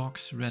Quarter,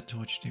 Docks, Red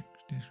Torch.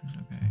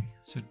 Okay,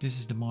 so this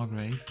is the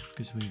Margrave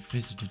because we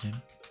visited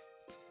him.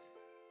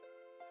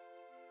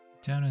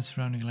 The town and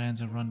surrounding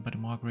lands are run by the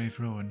Margrave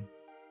Rowan.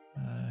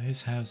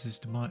 His house is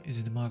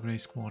in the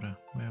Margrave's Quarter,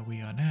 where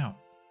we are now.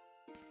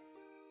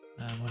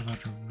 What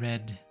about the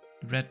Red?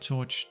 The Red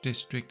Torch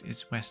district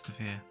is west of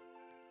here.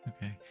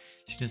 Okay,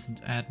 she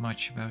doesn't add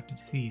much about the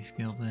Thieves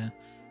Guild there.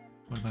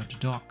 What about the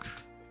dock?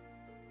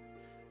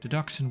 The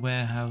docks and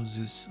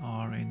warehouses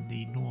are in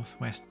the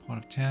northwest part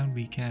of town.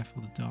 Be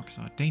careful, the docks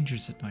are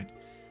dangerous at night.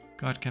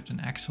 Guard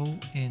Captain Axel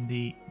in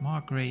the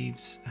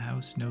Margrave's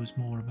house knows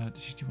more about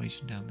the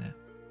situation down there.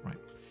 Right.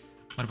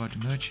 What about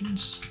the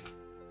merchants?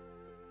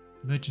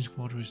 The merchant's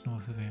quarter is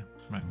north of here.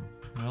 Right.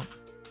 Well,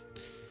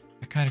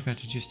 I kind of got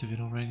the gist of it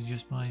already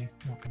just by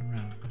walking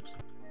around, but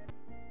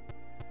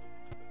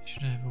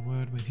should I have a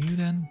word with you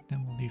then?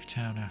 Then we'll leave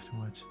town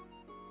afterwards.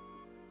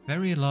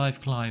 Very alive,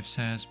 Clive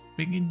says.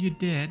 Bring in your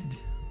dead.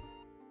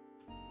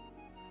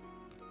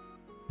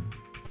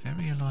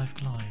 Free Alive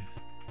Clive.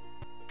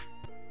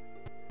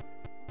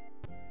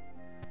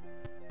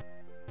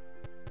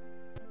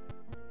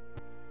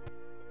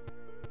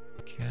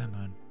 Come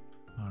on.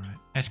 Alright.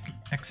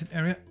 Exit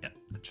area? Yeah,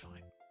 that's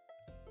fine.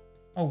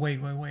 Oh,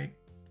 wait.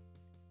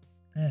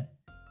 Yeah.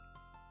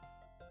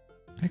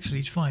 Actually,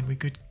 it's fine. We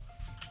could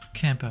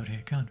camp out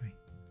here, can't we?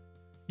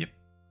 Yep.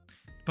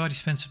 The party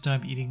spends some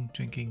time eating,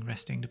 drinking,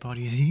 resting. The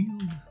party is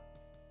healed.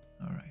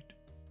 Alright.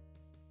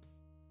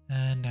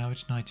 And now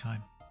it's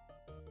nighttime.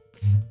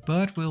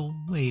 But we'll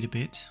wait a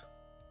bit.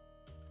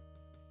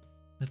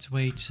 Let's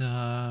wait 4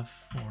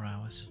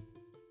 hours.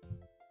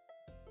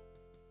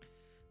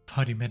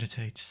 Party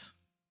meditates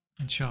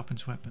and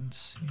sharpens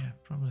weapons. Yeah,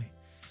 probably.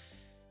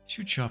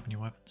 Should sharpen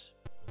your weapons.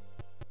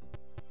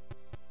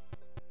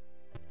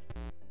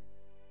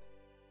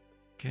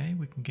 Okay,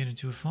 we can get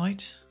into a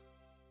fight.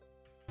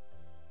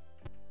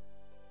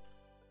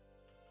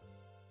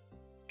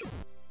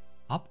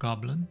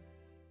 Hobgoblin.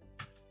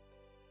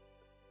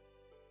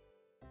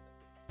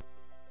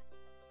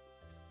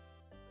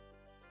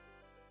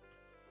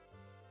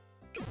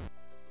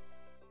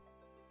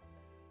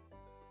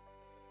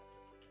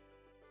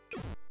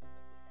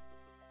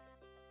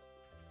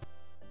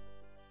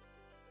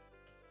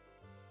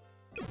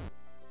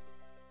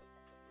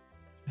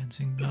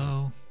 Glancing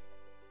blow.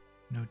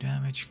 No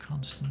damage,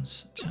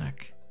 constance,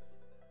 attack.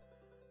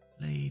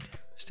 Blade.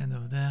 Stand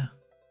over there.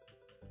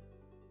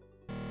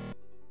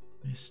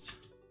 Missed.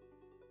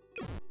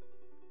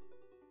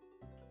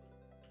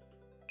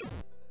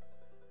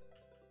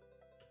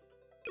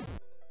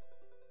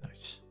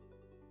 Nice.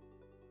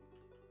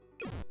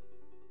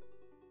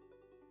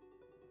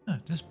 Oh,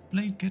 does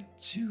Blade get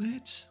 2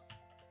 hits?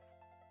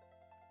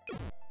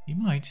 He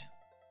might.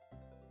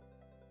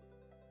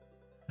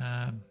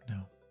 No.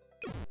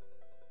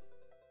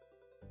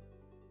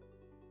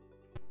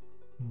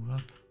 Move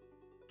up.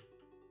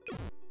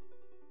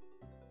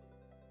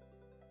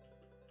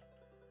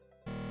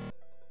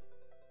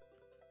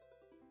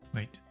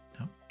 Wait,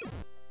 no.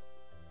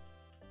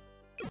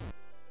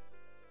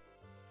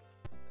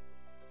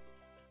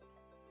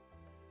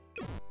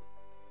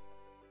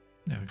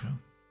 There we go.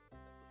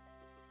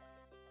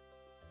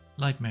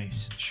 Light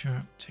mace,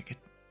 sure, take it.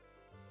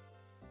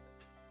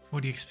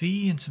 40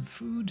 XP and some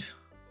food.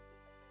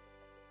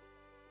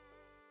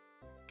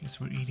 Guess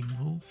we're eating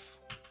wolf.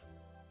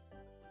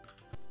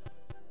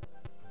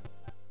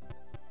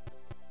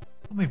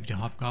 Or maybe the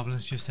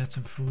hobgoblins just had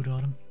some food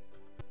on them.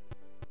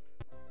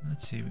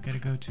 Let's see, we gotta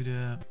go to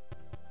the...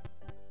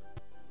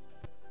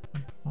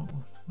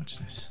 What's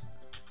this?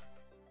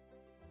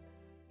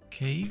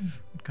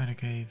 Cave? What kind of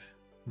cave?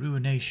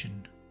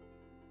 Ruination.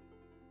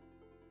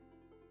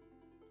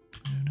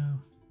 I don't know.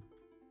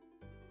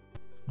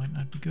 Might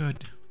not be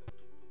good.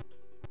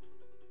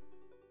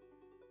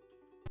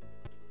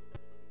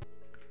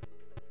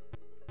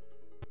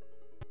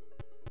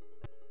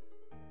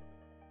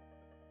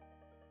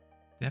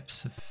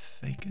 Depths of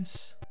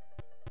Facus?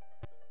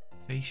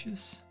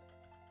 Facius?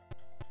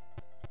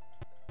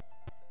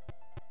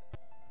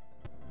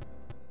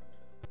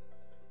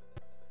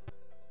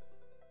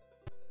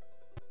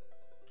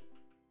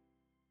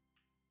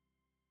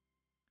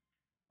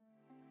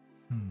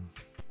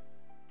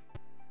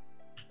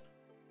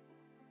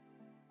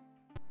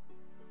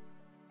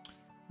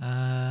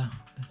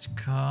 Let's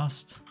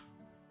cast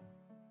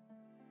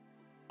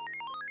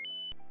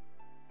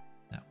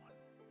that one.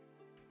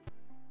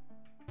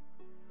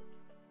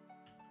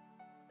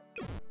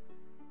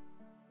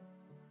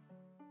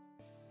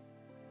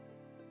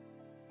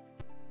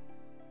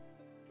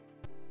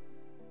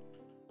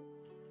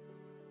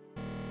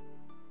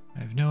 I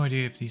have no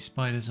idea if these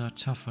spiders are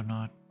tough or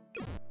not.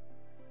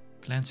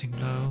 Glancing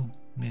blow,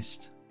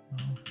 missed.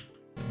 Oh,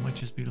 that might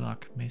just be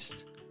luck,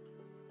 missed.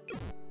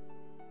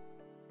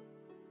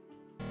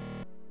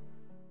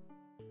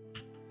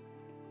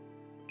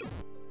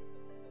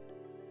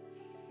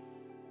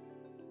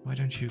 Why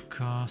don't you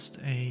cast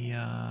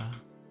a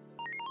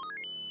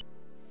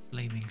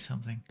flaming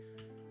something?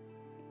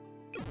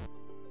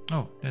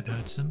 Oh, that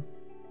hurts them.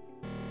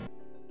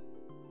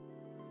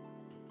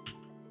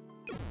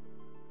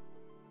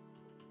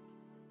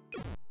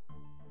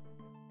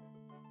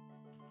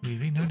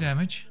 Really? No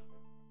damage?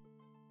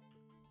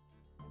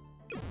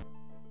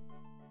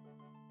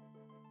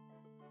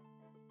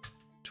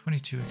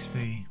 $22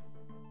 XP.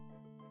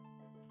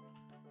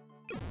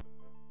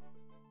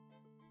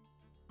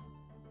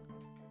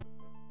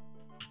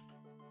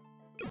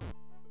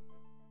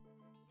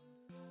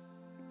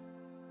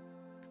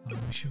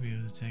 We should be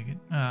able to take it.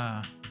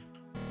 Ah.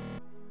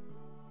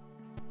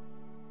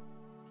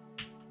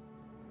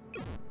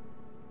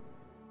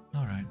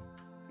 All right.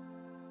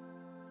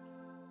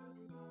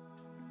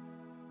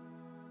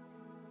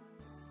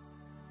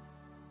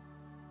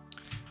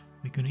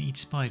 We're gonna eat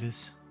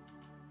spiders.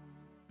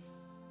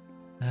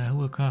 Who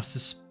will cast a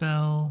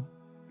spell?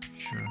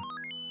 Sure.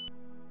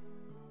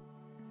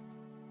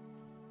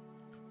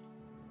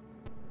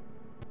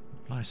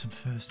 Apply some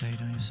first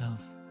aid on yourself.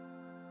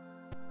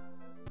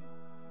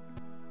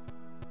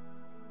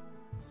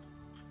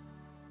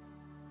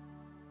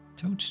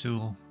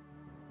 Toadstool.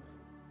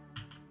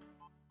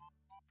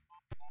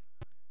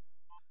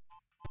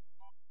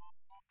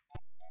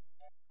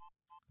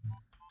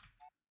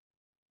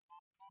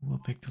 We'll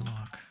pick the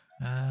lock.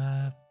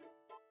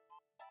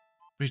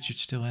 Richard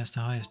still has the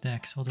highest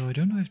dex, although I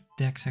don't know if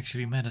dex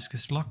actually matters,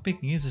 because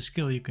lockpicking is a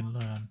skill you can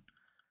learn.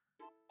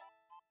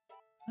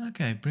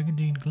 Okay,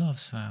 brigandine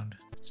gloves found.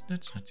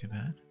 That's not too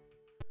bad.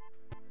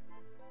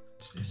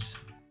 What's this?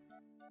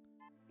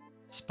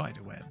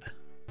 Spider web.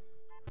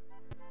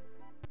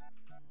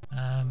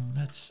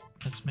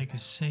 Let's make a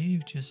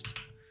save. Just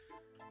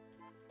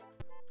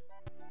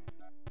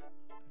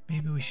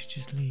maybe we should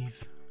just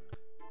leave.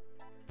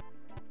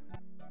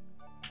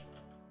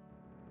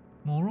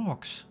 More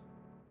rocks.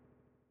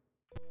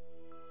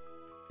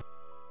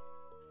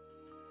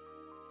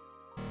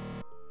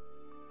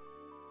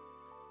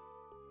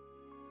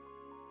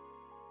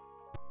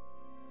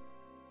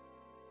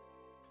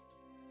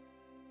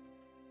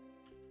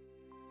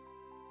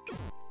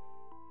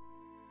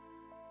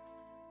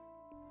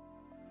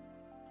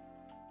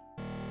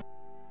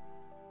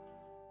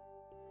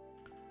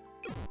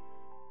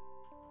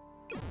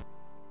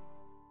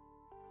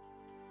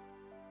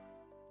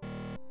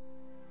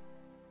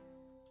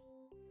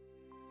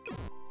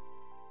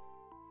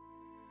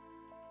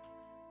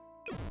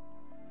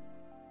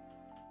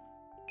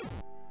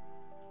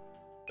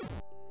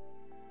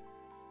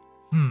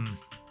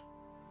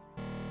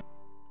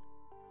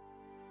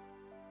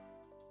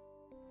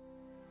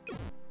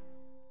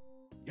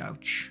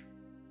 Ouch.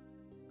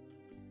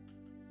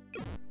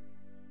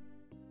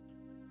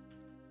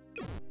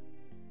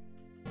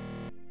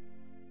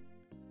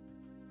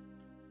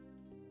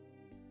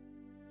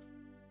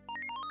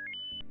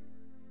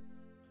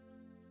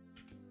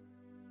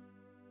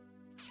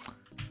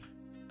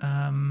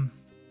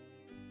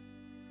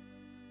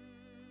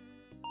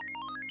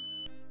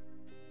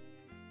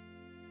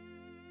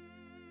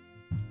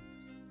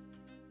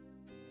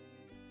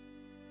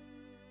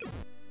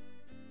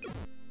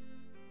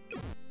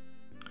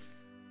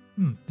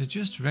 They're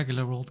just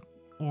regular old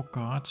orc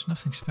guards,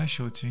 nothing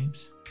special it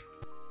seems.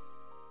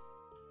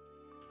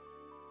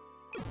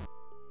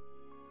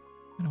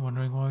 I'm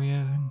wondering why you're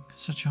having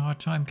such a hard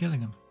time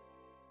killing them.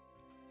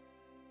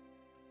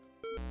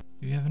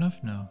 Do you have enough?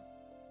 No.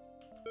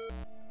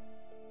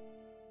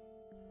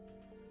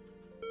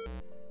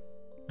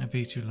 I'd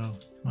be too low.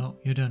 Well,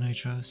 you're done,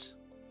 Atros.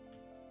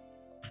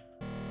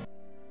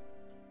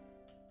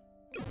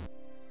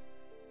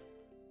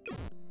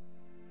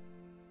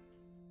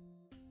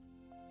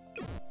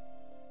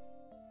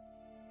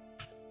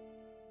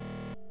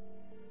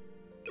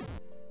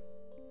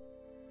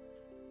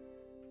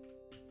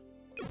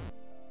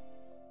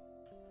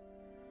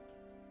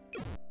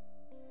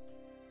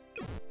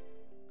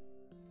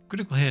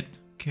 Critical hit.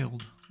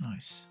 Killed.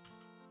 Nice.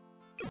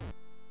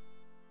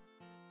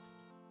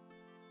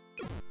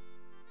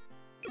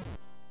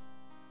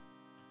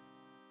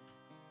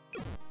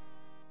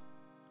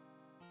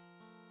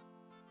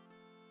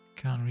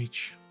 Can't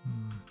reach.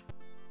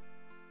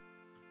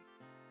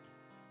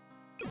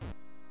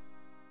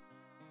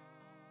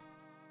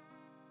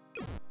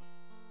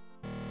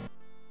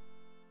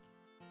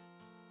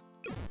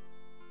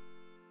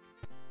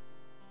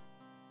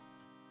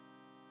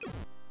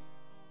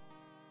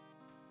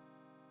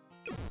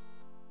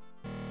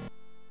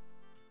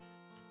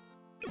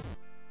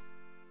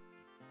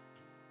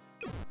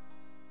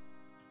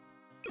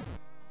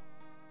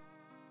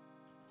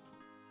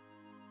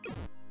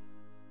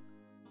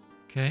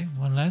 Okay,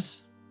 one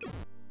less.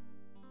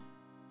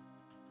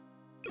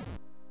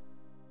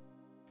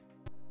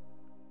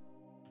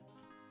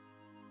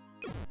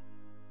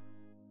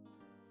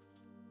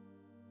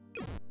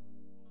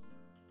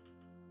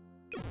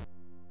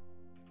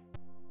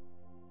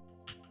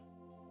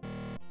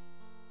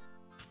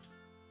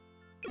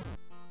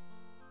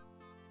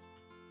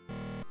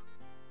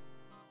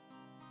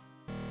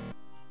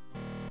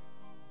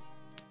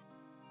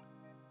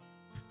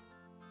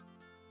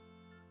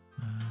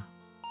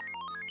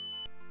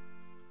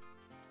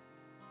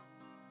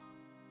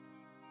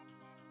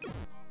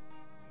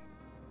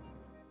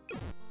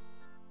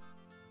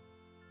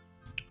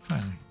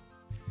 Finally.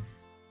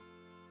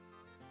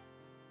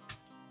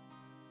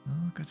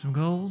 Oh, got some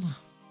gold.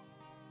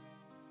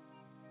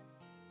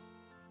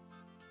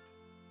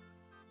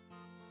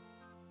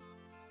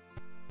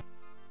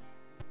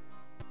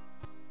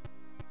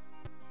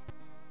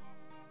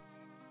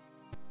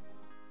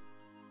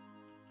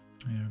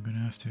 Yeah, I'm gonna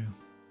have to.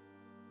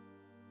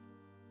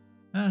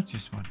 That's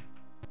just one.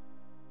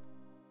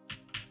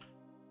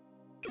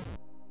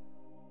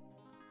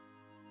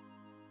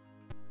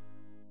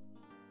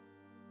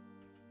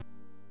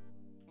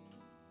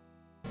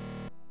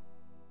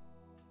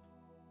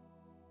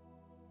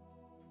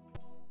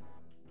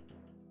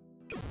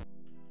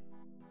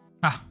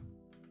 Ah.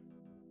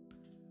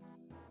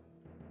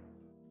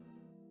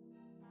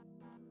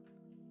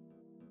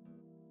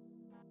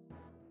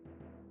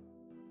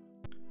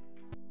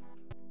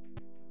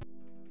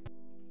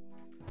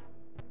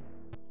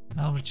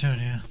 I'll return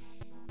here.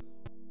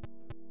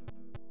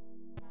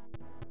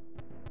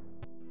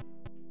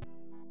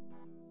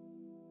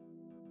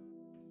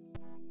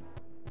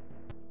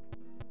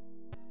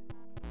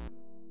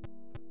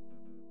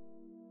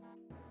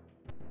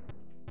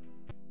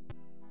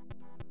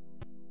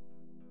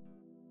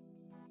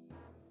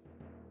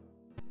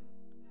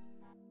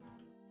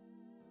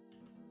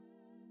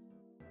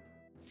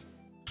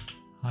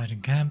 Hide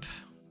and camp.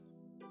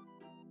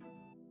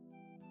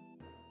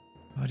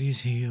 Body is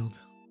healed.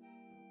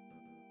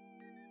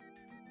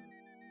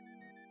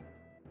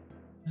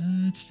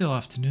 It's still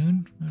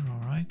afternoon. We're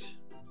alright.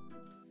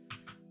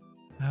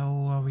 How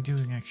are we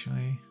doing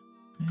actually?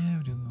 Yeah,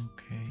 we're doing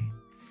okay.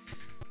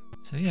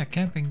 So yeah,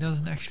 camping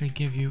doesn't actually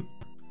give you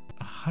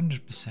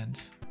 100%.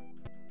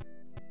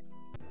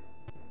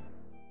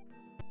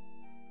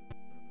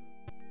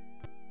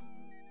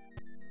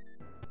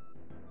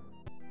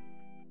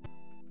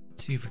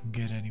 Let's see if we can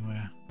get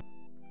anywhere.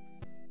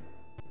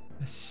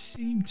 I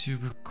seem to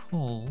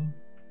recall,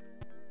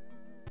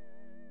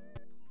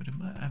 but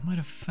I might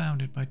have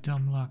found it by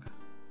dumb luck.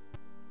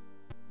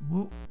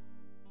 Whoa.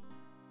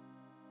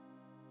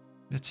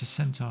 That's a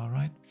centaur,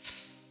 right?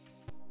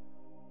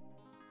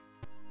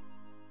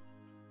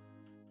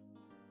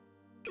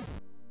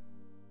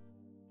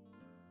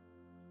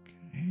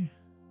 Okay.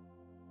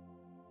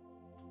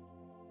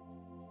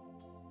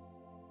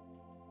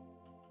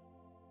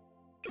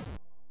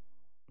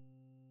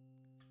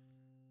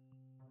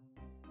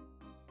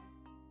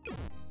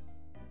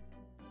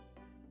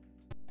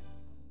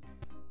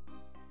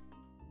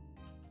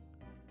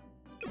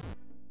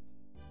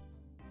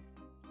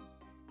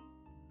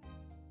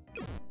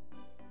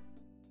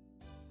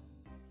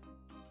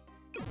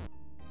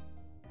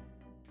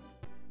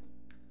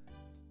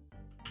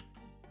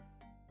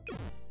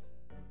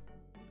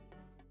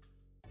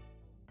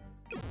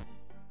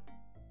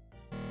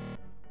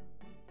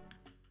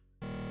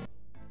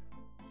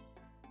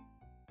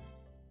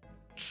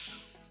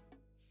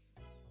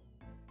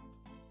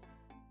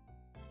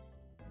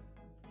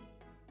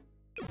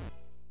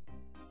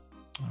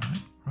 Right.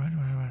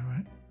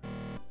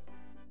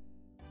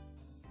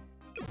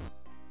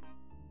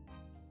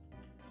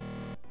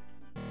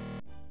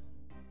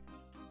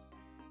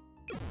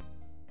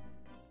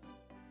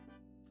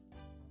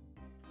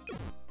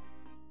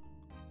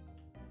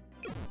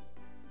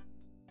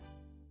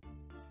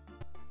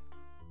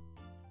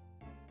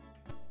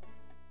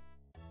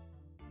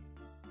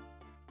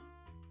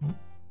 Oh.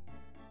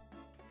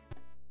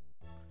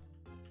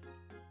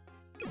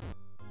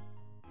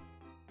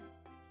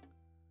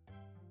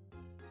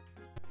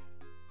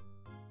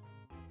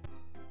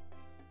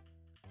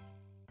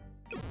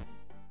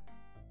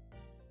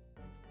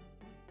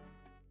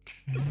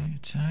 Okay,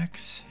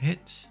 attacks,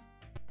 hit.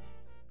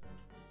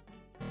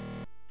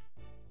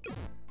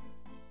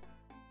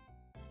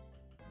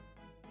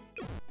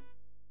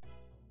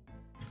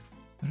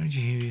 Why don't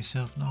you heal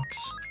yourself, Nox?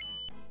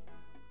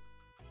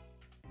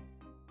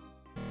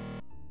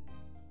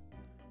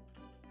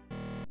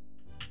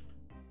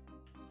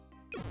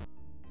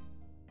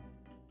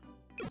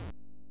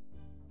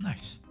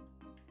 Nice.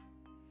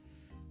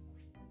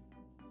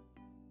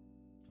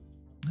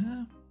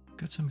 Yeah,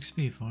 got some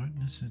XP for it,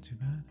 that's not too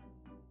bad.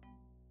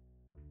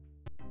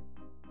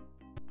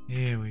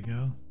 Here we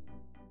go.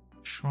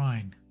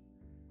 Shrine.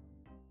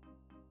 I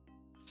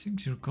seem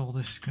to recall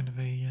this is kind of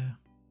a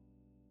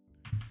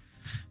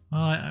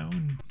well, I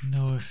wouldn't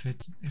know if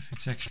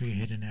it's actually a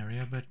hidden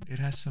area, but it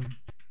has some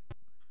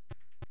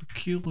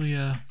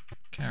peculiar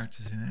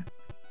characters in it.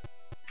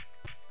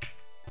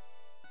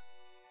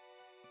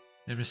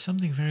 There is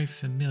something very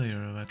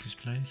familiar about this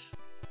place.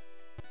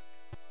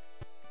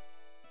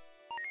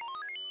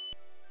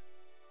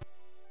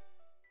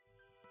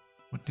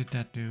 What did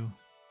that do?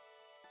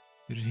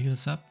 Did it heal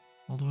us up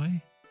all the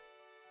way?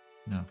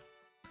 No.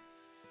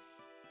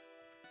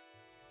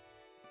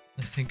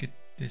 I think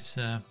I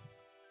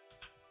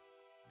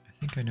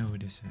think I know who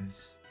this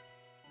is.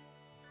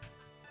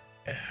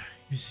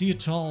 You see a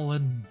tall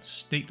and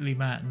stately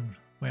man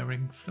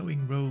wearing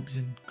flowing robes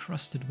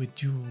encrusted with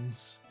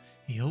jewels.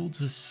 He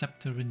holds a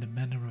scepter in the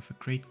manner of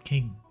a great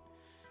king.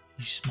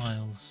 He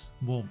smiles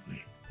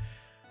warmly.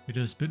 It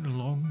has been a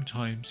long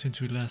time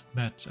since we last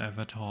met,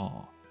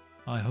 Avatar.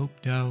 I hope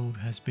thou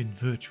has been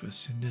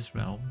virtuous in this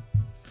realm.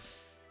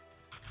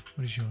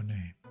 What is your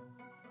name?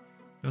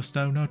 Dost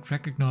thou not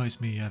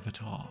recognize me,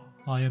 Avatar?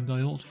 I am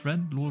thy old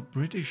friend, Lord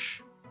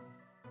British.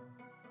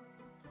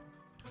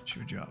 What's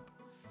your job?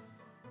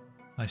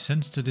 I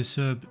sensed a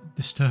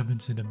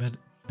disturbance in the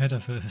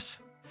metaverse,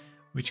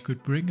 which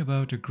could bring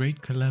about a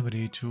great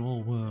calamity to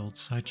all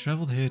worlds. I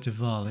travelled here to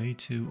Valley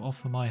to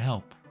offer my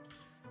help.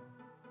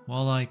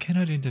 While I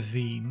cannot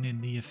intervene in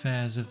the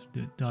affairs of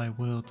thy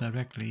world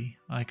directly,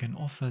 I can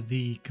offer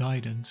thee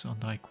guidance on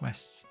thy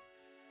quests.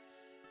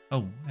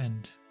 Oh,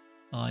 and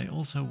I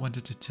also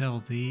wanted to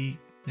tell thee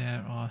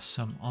there are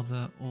some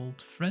other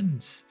old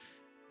friends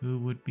who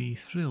would be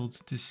thrilled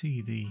to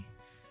see thee.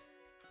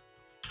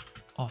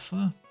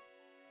 Offer?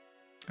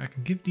 I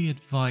can give thee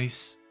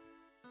advice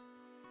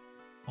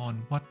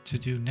on what to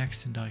do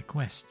next in thy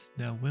quest.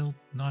 Thou wilt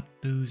not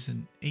lose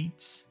an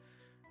 8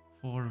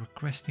 for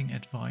requesting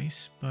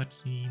advice, but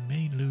ye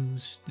may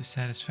lose the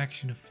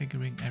satisfaction of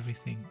figuring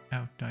everything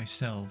out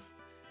thyself.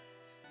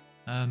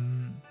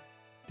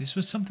 This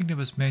was something that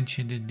was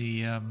mentioned in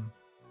the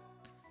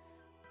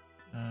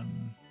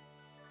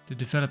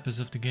developers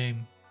of the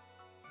game.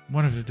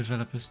 One of the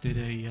developers did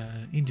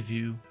a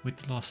interview with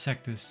the Lost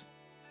Sectors,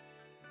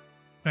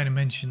 kind of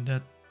mentioned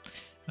that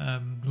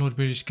Lord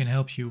British can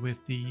help you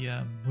with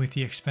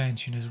the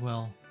expansion as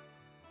well,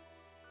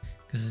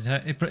 because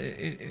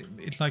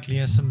it likely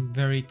has some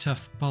very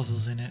tough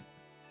puzzles in it.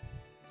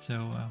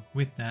 So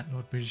with that,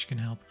 Lord British can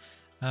help.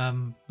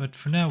 But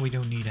for now, we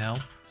don't need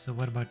help. So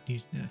what about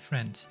these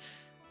friends?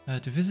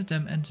 To visit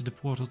them, enter the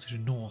portal to the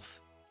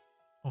north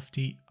of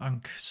the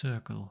Ankh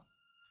Circle.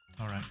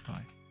 Alright,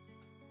 bye.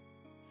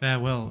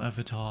 Farewell,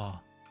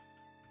 Avatar.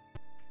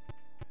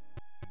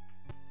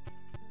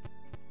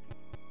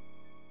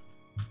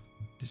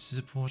 This is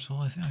a portal,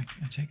 I think.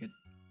 I take it.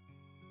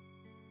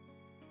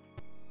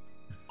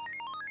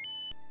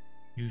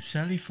 You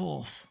sally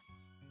forth.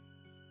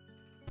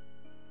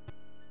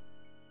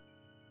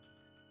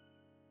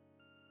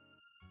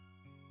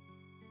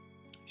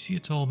 You see a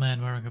tall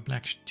man wearing a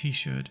black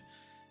t-shirt.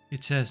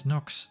 It says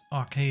Nox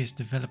Archaist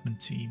Development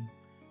Team.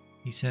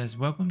 He says,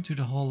 "Welcome to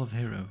the Hall of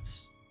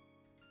Heroes."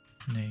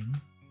 Name: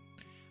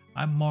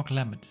 I'm Mark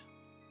Lammett,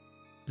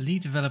 the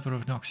lead developer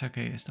of Nox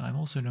Archaist. I'm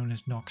also known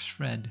as Nox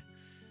Fred.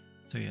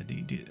 So yeah,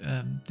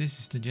 this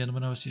is the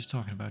gentleman I was just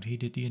talking about. He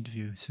did the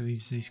interview, so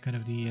he's kind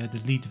of the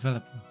lead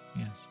developer.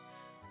 Yes.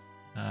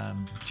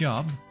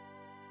 Job: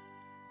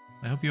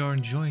 I hope you are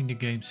enjoying the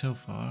game so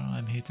far.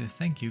 I'm here to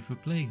thank you for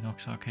playing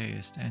Nox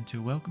Archaist and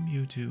to welcome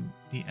you to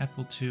the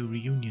Apple II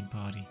reunion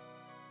party.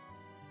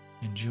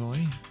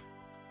 Enjoy.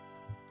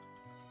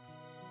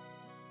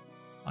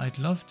 I'd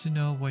love to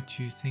know what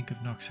you think of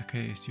Nox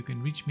Archaist. You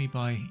can reach me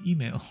by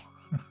email.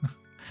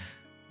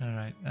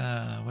 Alright,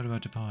 what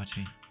about the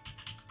party?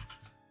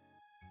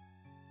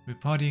 We're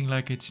partying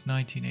like it's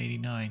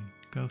 1989.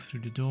 Go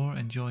through the door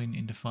and join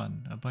in the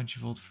fun. A bunch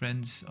of old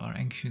friends are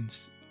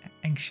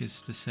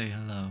anxious to say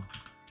hello.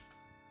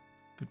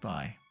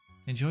 Goodbye.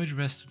 Enjoy the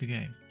rest of the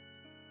game.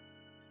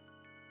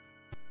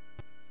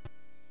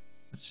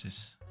 What's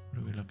this?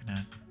 What are we looking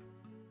at?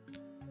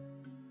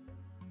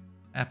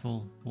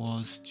 Apple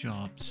was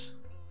jobs.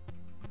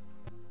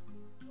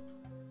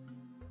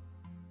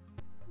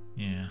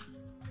 Yeah.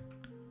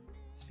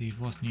 Steve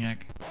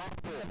Wozniak.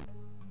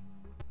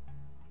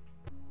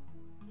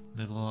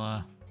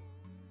 Little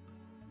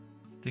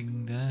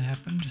thing that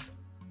happened.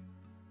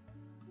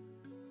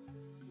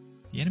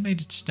 The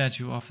animated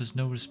statue offers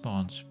no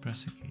response.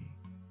 Press a key.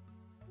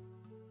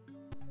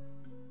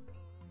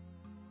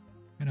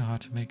 Kinda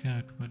hard to make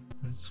out what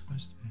it's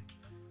supposed to be.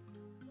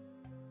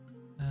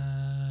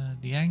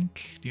 The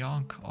Ankh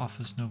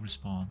offers no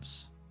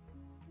response.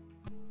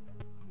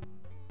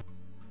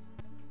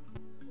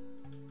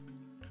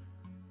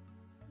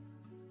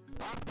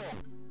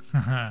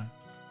 Haha.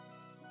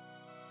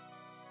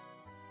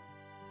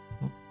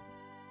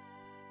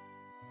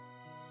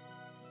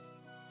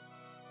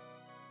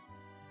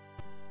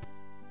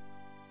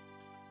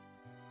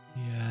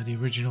 Yeah, the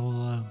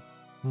original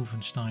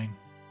Wolfenstein.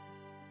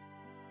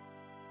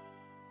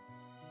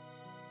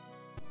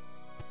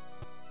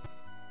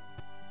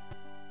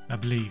 I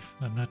believe.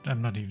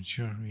 I'm not even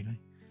sure really.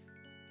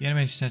 The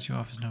animated statue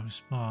offers no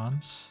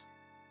response.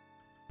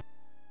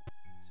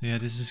 So yeah,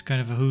 this is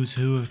kind of a who's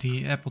who of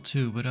the Apple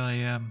II, but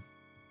I'm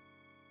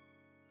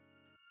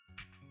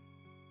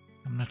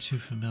not too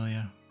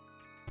familiar.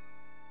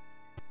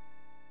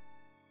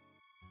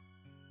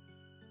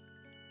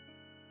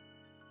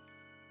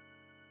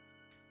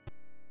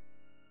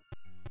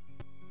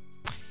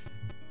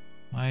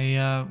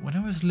 When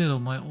I was little,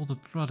 my older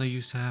brother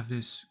used to have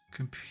this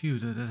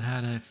computer that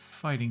had a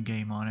fighting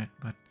game on it,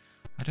 but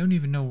I don't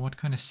even know what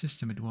kind of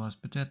system it was,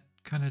 but that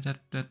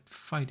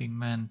fighting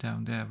man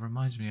down there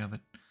reminds me of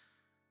it.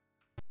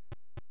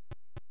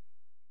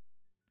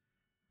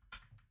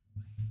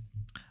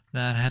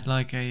 That had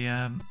like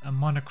a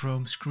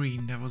monochrome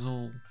screen that was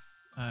all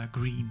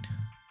green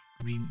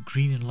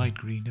and light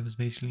green. That was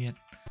basically it.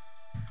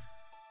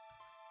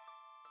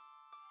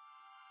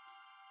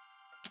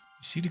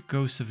 You see the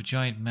ghost of a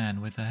giant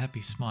man with a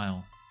happy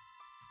smile.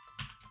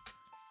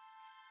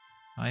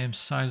 I am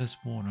Silas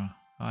Warner.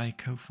 I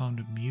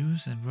co-founded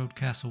Muse and wrote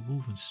Castle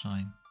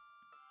Wolfenstein.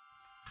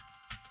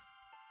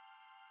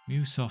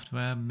 Muse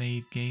Software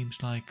made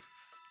games like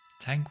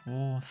Tank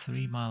War,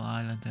 3 Mile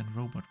Island and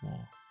Robot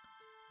War.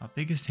 Our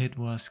biggest hit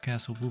was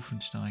Castle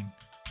Wolfenstein.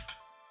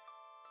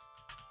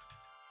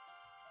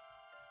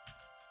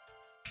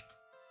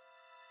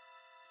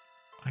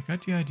 I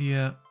got the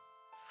idea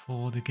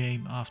for the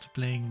game after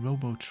playing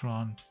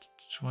Robotron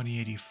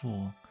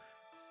 2084.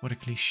 What a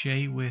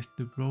cliche with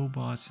the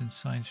robots in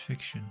science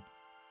fiction.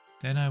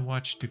 Then I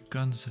watched The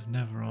Guns of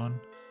Neveron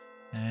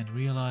and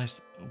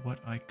realized what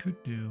I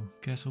could do.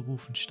 Castle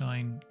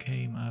Wolfenstein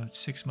came out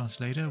 6 months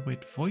later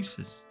with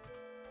voices.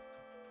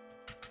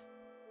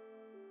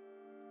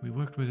 We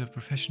worked with a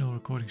professional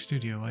recording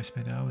studio. I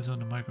spent hours on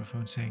the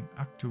microphone saying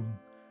Achtung.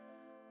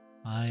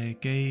 I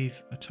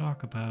gave a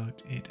talk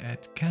about it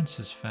at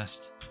Kansas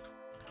Fest.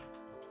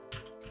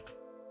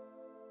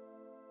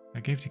 I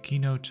gave the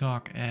keynote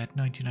talk at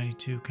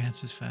 1992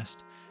 Kansas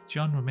Fest.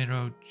 John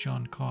Romero,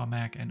 John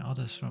Carmack and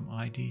others from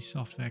ID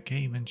Software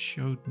came and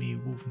showed me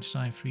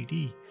Wolfenstein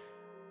 3D.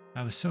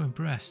 I was so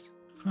impressed.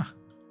 Huh.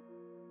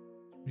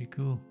 Pretty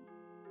cool.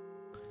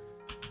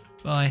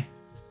 Bye.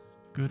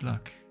 Good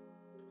luck.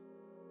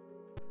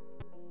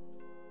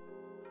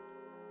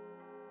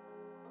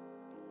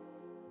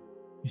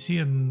 You see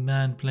a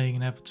man playing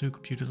an Apple II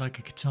computer like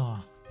a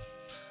guitar.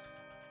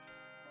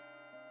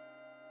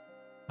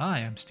 Hi,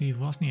 I'm Steve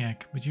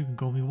Wozniak, but you can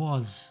call me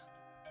Woz.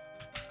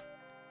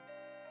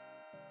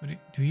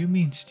 Do you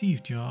mean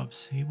Steve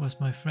Jobs? He was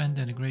my friend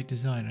and a great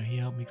designer. He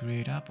helped me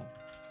create Apple.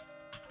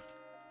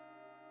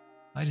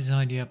 I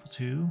designed the Apple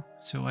II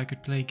so I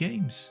could play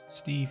games.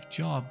 Steve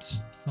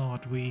Jobs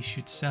thought we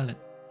should sell it.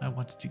 I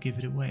wanted to give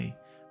it away,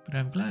 but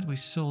I'm glad we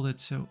sold it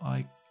so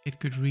it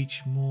could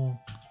reach more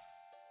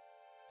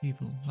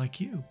people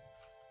like you.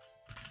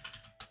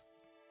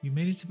 You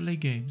made it to play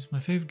games. My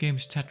favorite game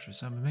is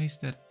Tetris. I'm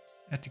amazed at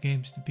the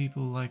games the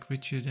people like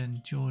Richard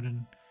and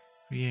Jordan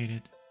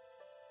created.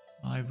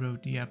 I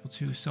wrote the Apple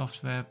II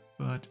software,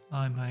 but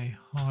I'm a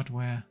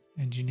hardware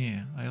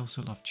engineer. I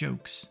also love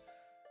jokes.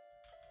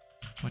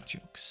 What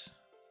jokes?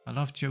 I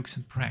love jokes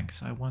and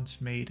pranks. I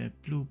once made a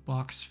blue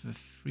box for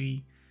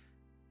free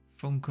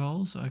phone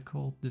calls. I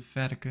called the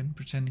Vatican,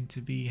 pretending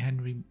to be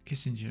Henry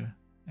Kissinger,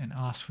 and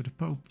asked for the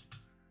Pope.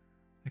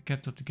 I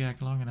kept up the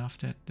gag long enough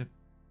that the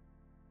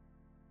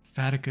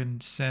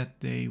Vatican said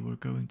they were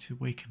going to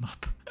wake him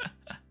up.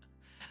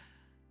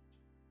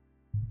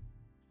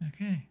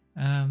 Okay.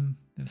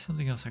 There's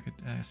something else I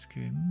could ask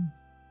him.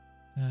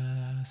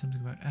 Something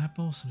about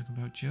Apple, something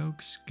about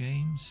jokes,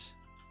 games.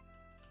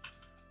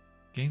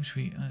 Games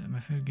my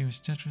favorite game is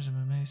Tetris, I'm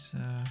amazed.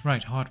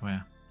 Right,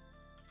 hardware.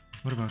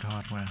 What about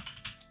hardware?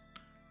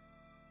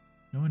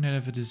 No one had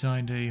ever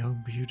designed a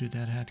home computer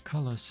that had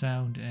color,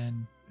 sound,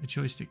 and a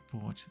joystick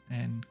port,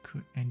 and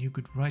you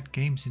could write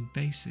games in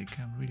BASIC.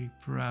 I'm really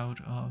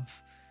proud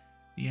of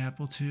the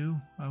Apple II.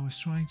 I was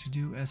trying to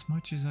do as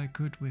much as I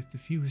could with the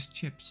fewest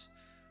chips.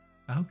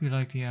 I hope you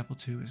like the Apple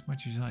II as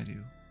much as I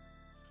do.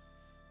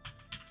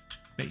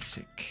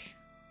 BASIC.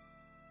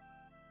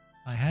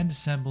 I hand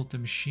assembled the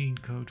machine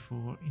code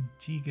for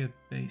Integer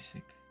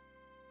BASIC.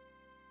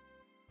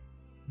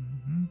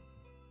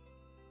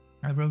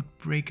 I wrote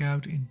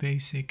Breakout in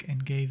BASIC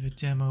and gave a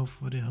demo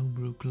for the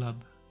Homebrew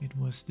Club. It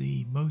was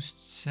the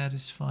most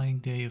satisfying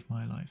day of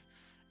my life.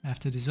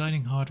 After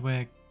designing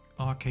hardware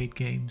arcade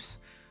games,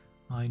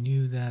 I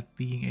knew that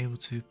being able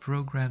to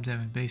program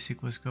them in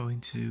BASIC was going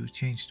to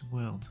change the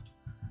world.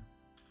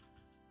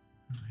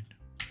 Right.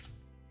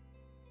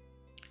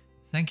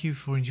 Thank you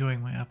for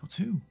enjoying my Apple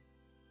II.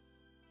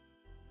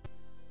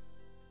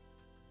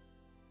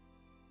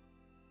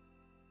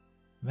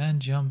 Van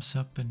jumps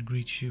up and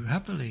greets you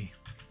happily.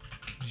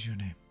 What is your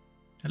name?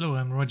 Hello,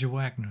 I'm Roger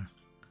Wagner.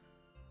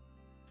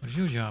 What is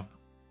your job?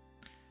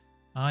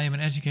 I am an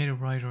educator,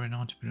 writer, and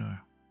entrepreneur.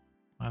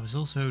 I was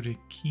also the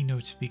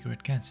keynote speaker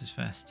at Kansas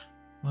Fest.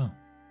 Well,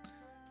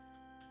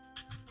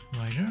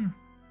 writer?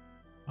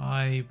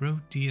 I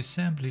wrote the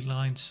assembly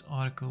lines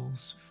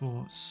articles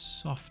for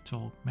Soft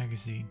Talk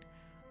magazine.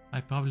 I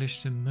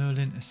published the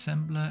Merlin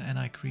assembler and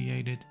I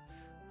created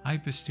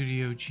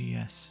HyperStudio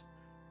GS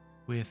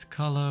with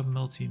color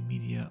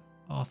multimedia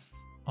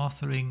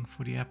authoring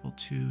for the Apple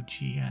II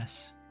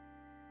GS.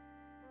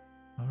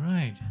 All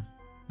right.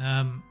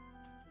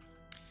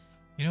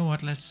 You know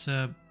what? Let's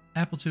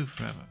Apple II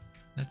forever.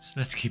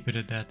 Let's keep it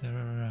at that. There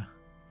are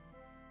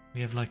we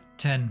have like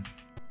 10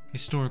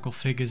 historical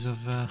figures of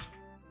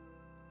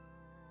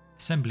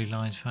assembly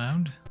lines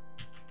found.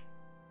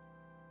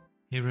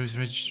 Heroes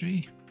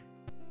Registry.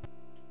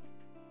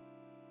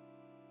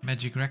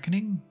 Magic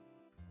Reckoning.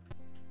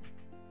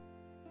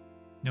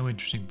 No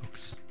interesting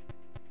books.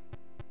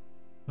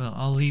 Well,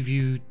 I'll leave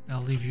you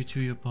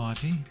to your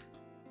party.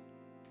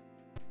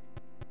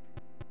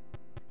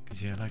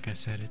 Cause yeah, like I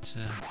said, it's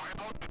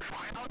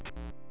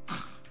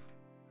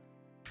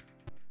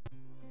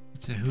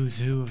it's a who's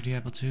who of the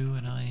Apple II,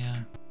 and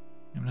I'm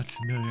not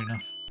familiar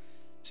enough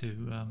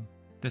to.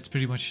 That's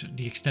pretty much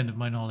the extent of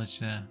my knowledge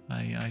there.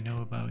 I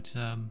know about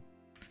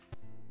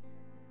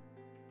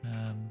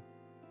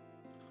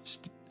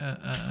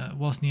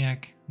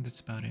Wozniak. That's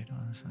about it,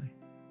 honestly.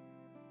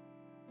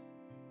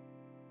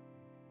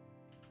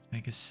 Let's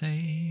make a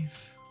save.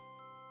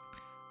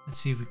 Let's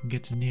see if we can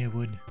get to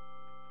Nearwood.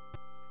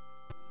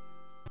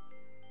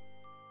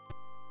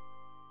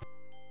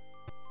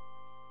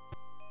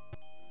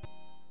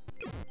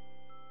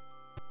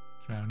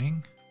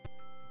 Drowning.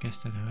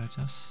 Guess that hurt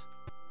us.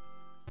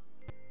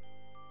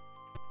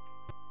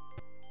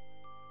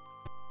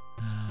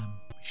 We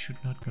should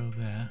not go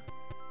there.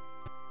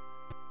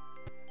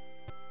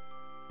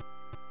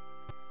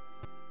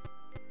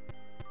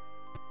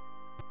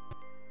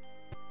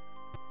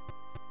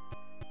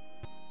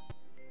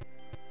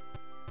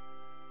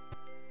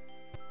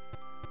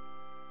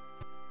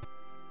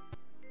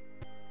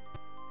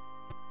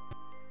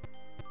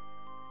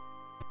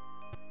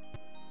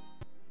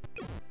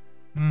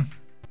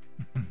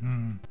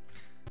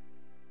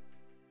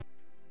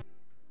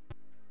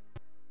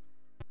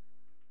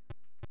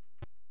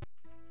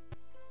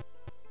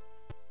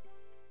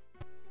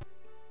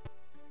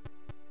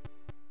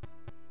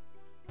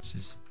 This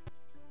is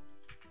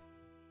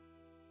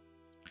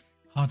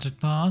Haunted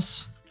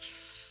Pass.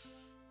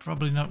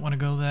 probably not want to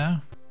go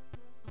there.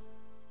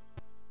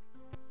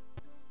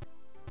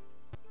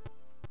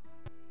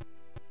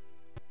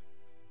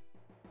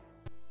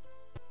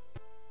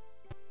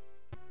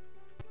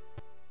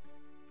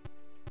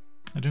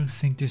 I don't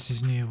think this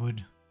is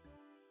Nearwood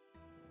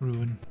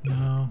Ruin.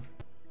 No.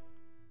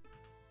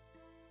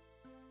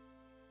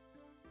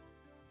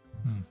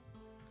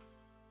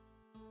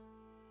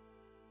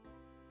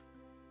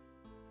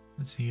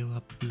 Let's heal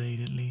up Blade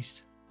at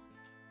least.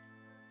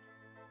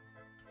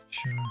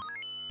 Sure.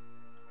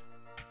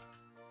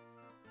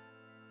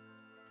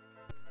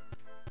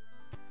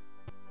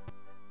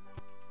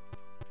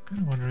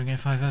 Kind of wondering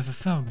if I've ever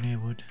found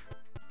Nearwood.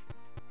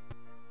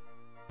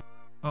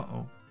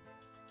 Uh-oh.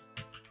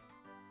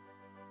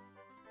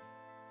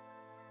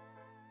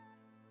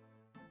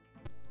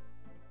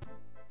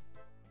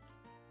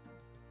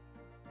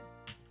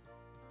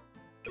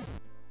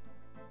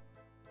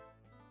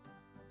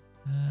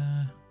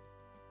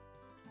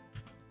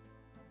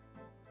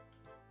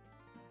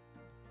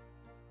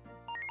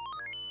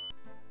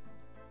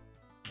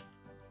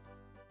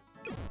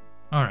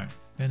 All right,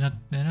 they're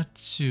not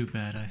too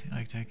bad.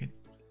 I take it.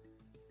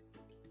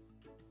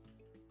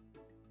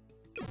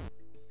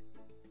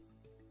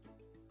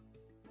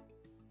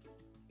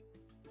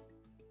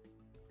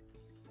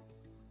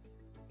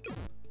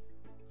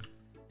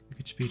 We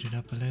could speed it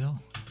up a little.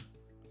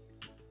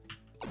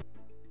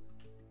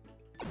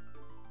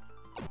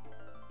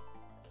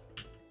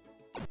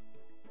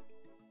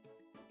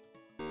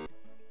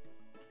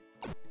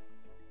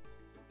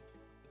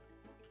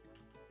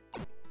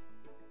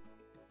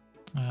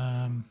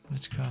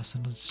 Let's cast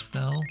another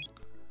spell.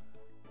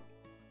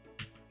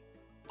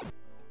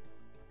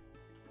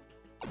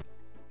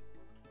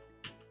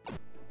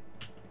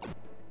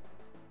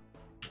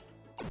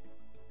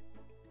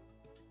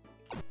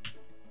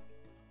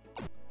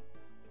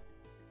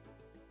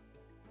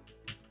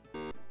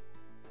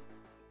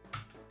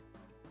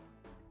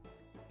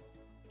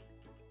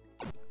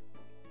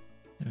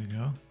 There we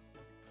go.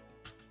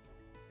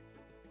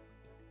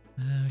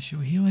 Should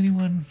we heal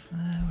anyone?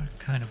 We're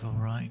kind of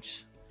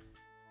alright.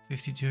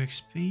 52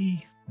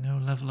 XP, no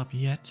level up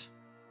yet.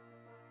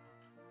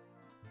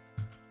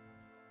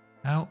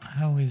 How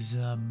is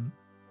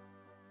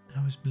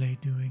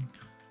Blade doing?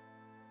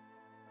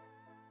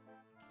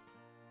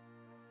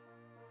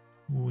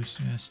 Oh, he's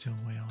still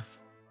way off.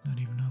 Not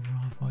even over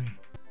halfway.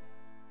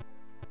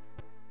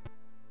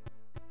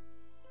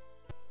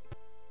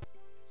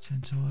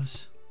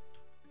 Centaurs.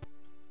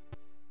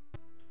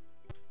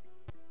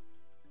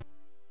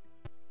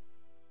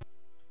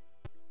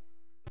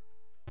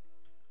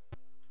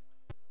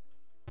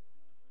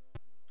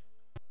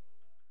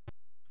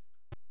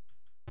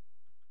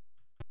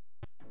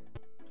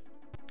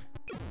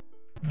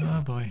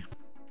 Oh boy.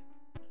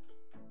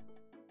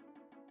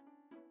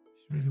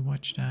 Just really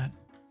watch that.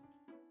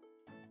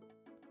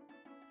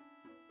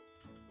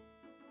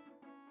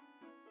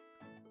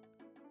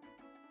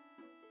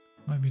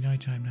 Might be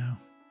nighttime now.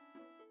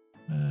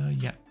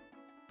 Yeah.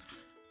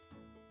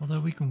 Although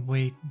we can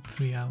wait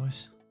 3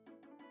 hours.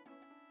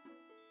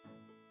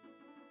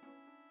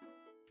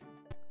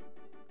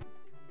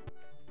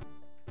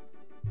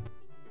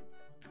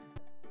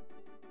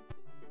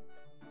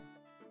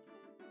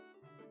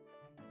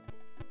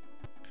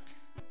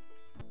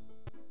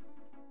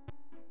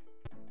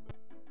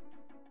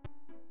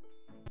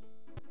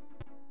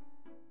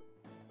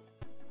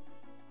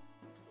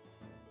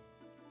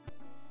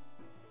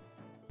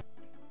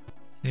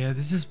 Yeah,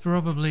 this is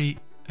probably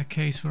a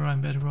case where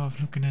I'm better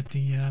off looking at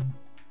the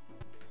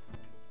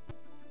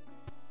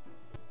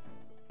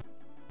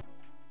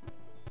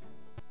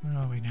where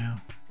are we now?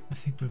 I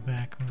think we're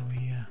back where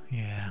we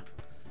yeah.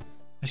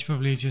 I should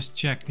probably just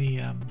check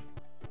the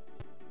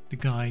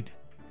guide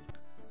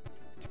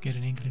to get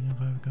an inkling of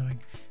where we're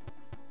going.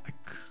 I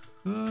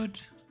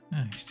could.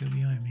 Oh, he's still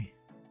behind me.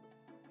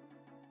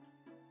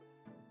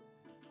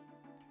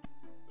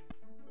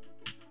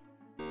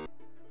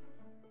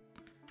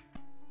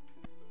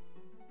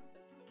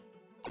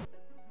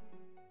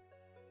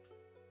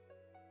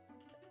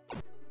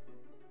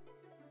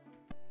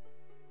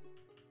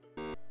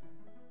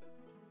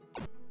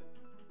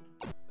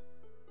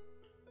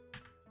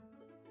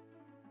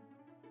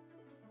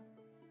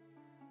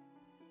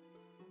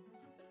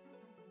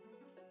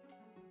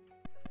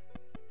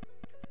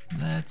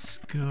 Let's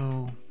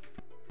go.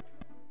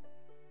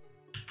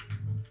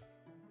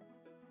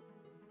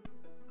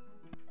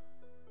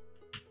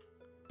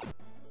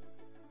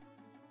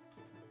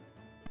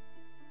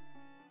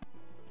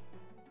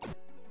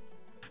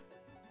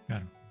 Got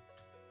him.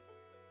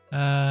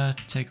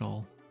 Take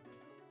all.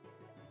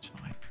 It's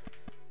fine.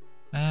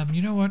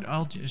 You know what?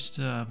 I'll just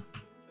stop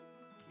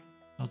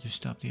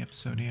the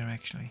episode here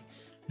actually,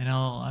 and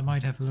I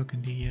might have a look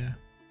in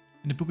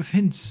the book of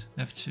hints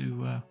as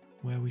to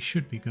where we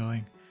should be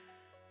going.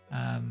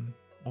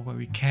 Or where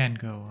we can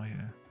go,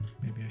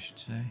 maybe I should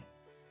say.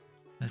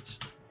 Let's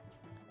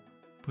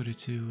put it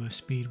to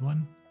speed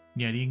 1.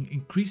 Yeah, the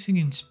increasing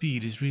in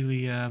speed is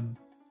really,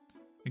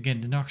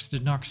 again, the Nox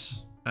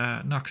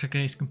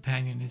Archaist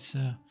Companion is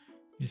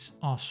is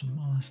awesome.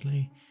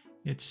 Honestly,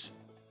 it's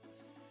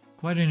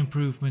quite an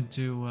improvement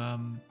to.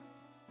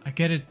 I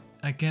get it.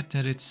 I get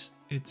that it's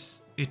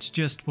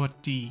just what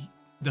the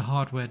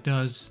hardware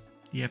does.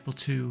 The Apple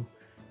II,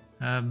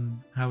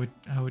 how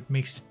it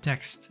makes the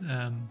text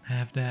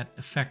have that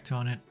effect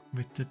on it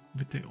with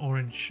the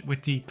orange,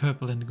 with the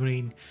purple and the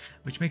green,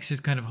 which makes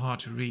it kind of hard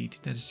to read.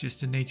 That is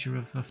just the nature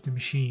of the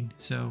machine.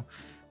 So,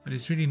 but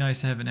it's really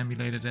nice to have an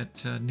emulator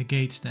that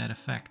negates that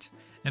effect,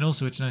 and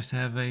also it's nice to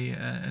have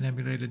an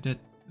emulator that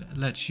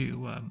lets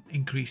you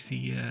increase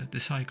the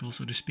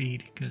cycles or the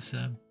speed, because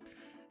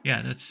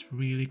yeah, that's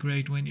really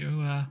great when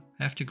you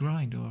have to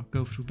grind or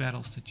go through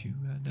battles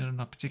that are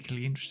not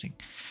particularly interesting.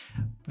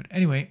 But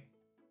anyway,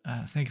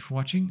 thank you for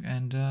watching,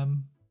 and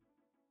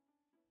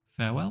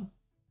farewell.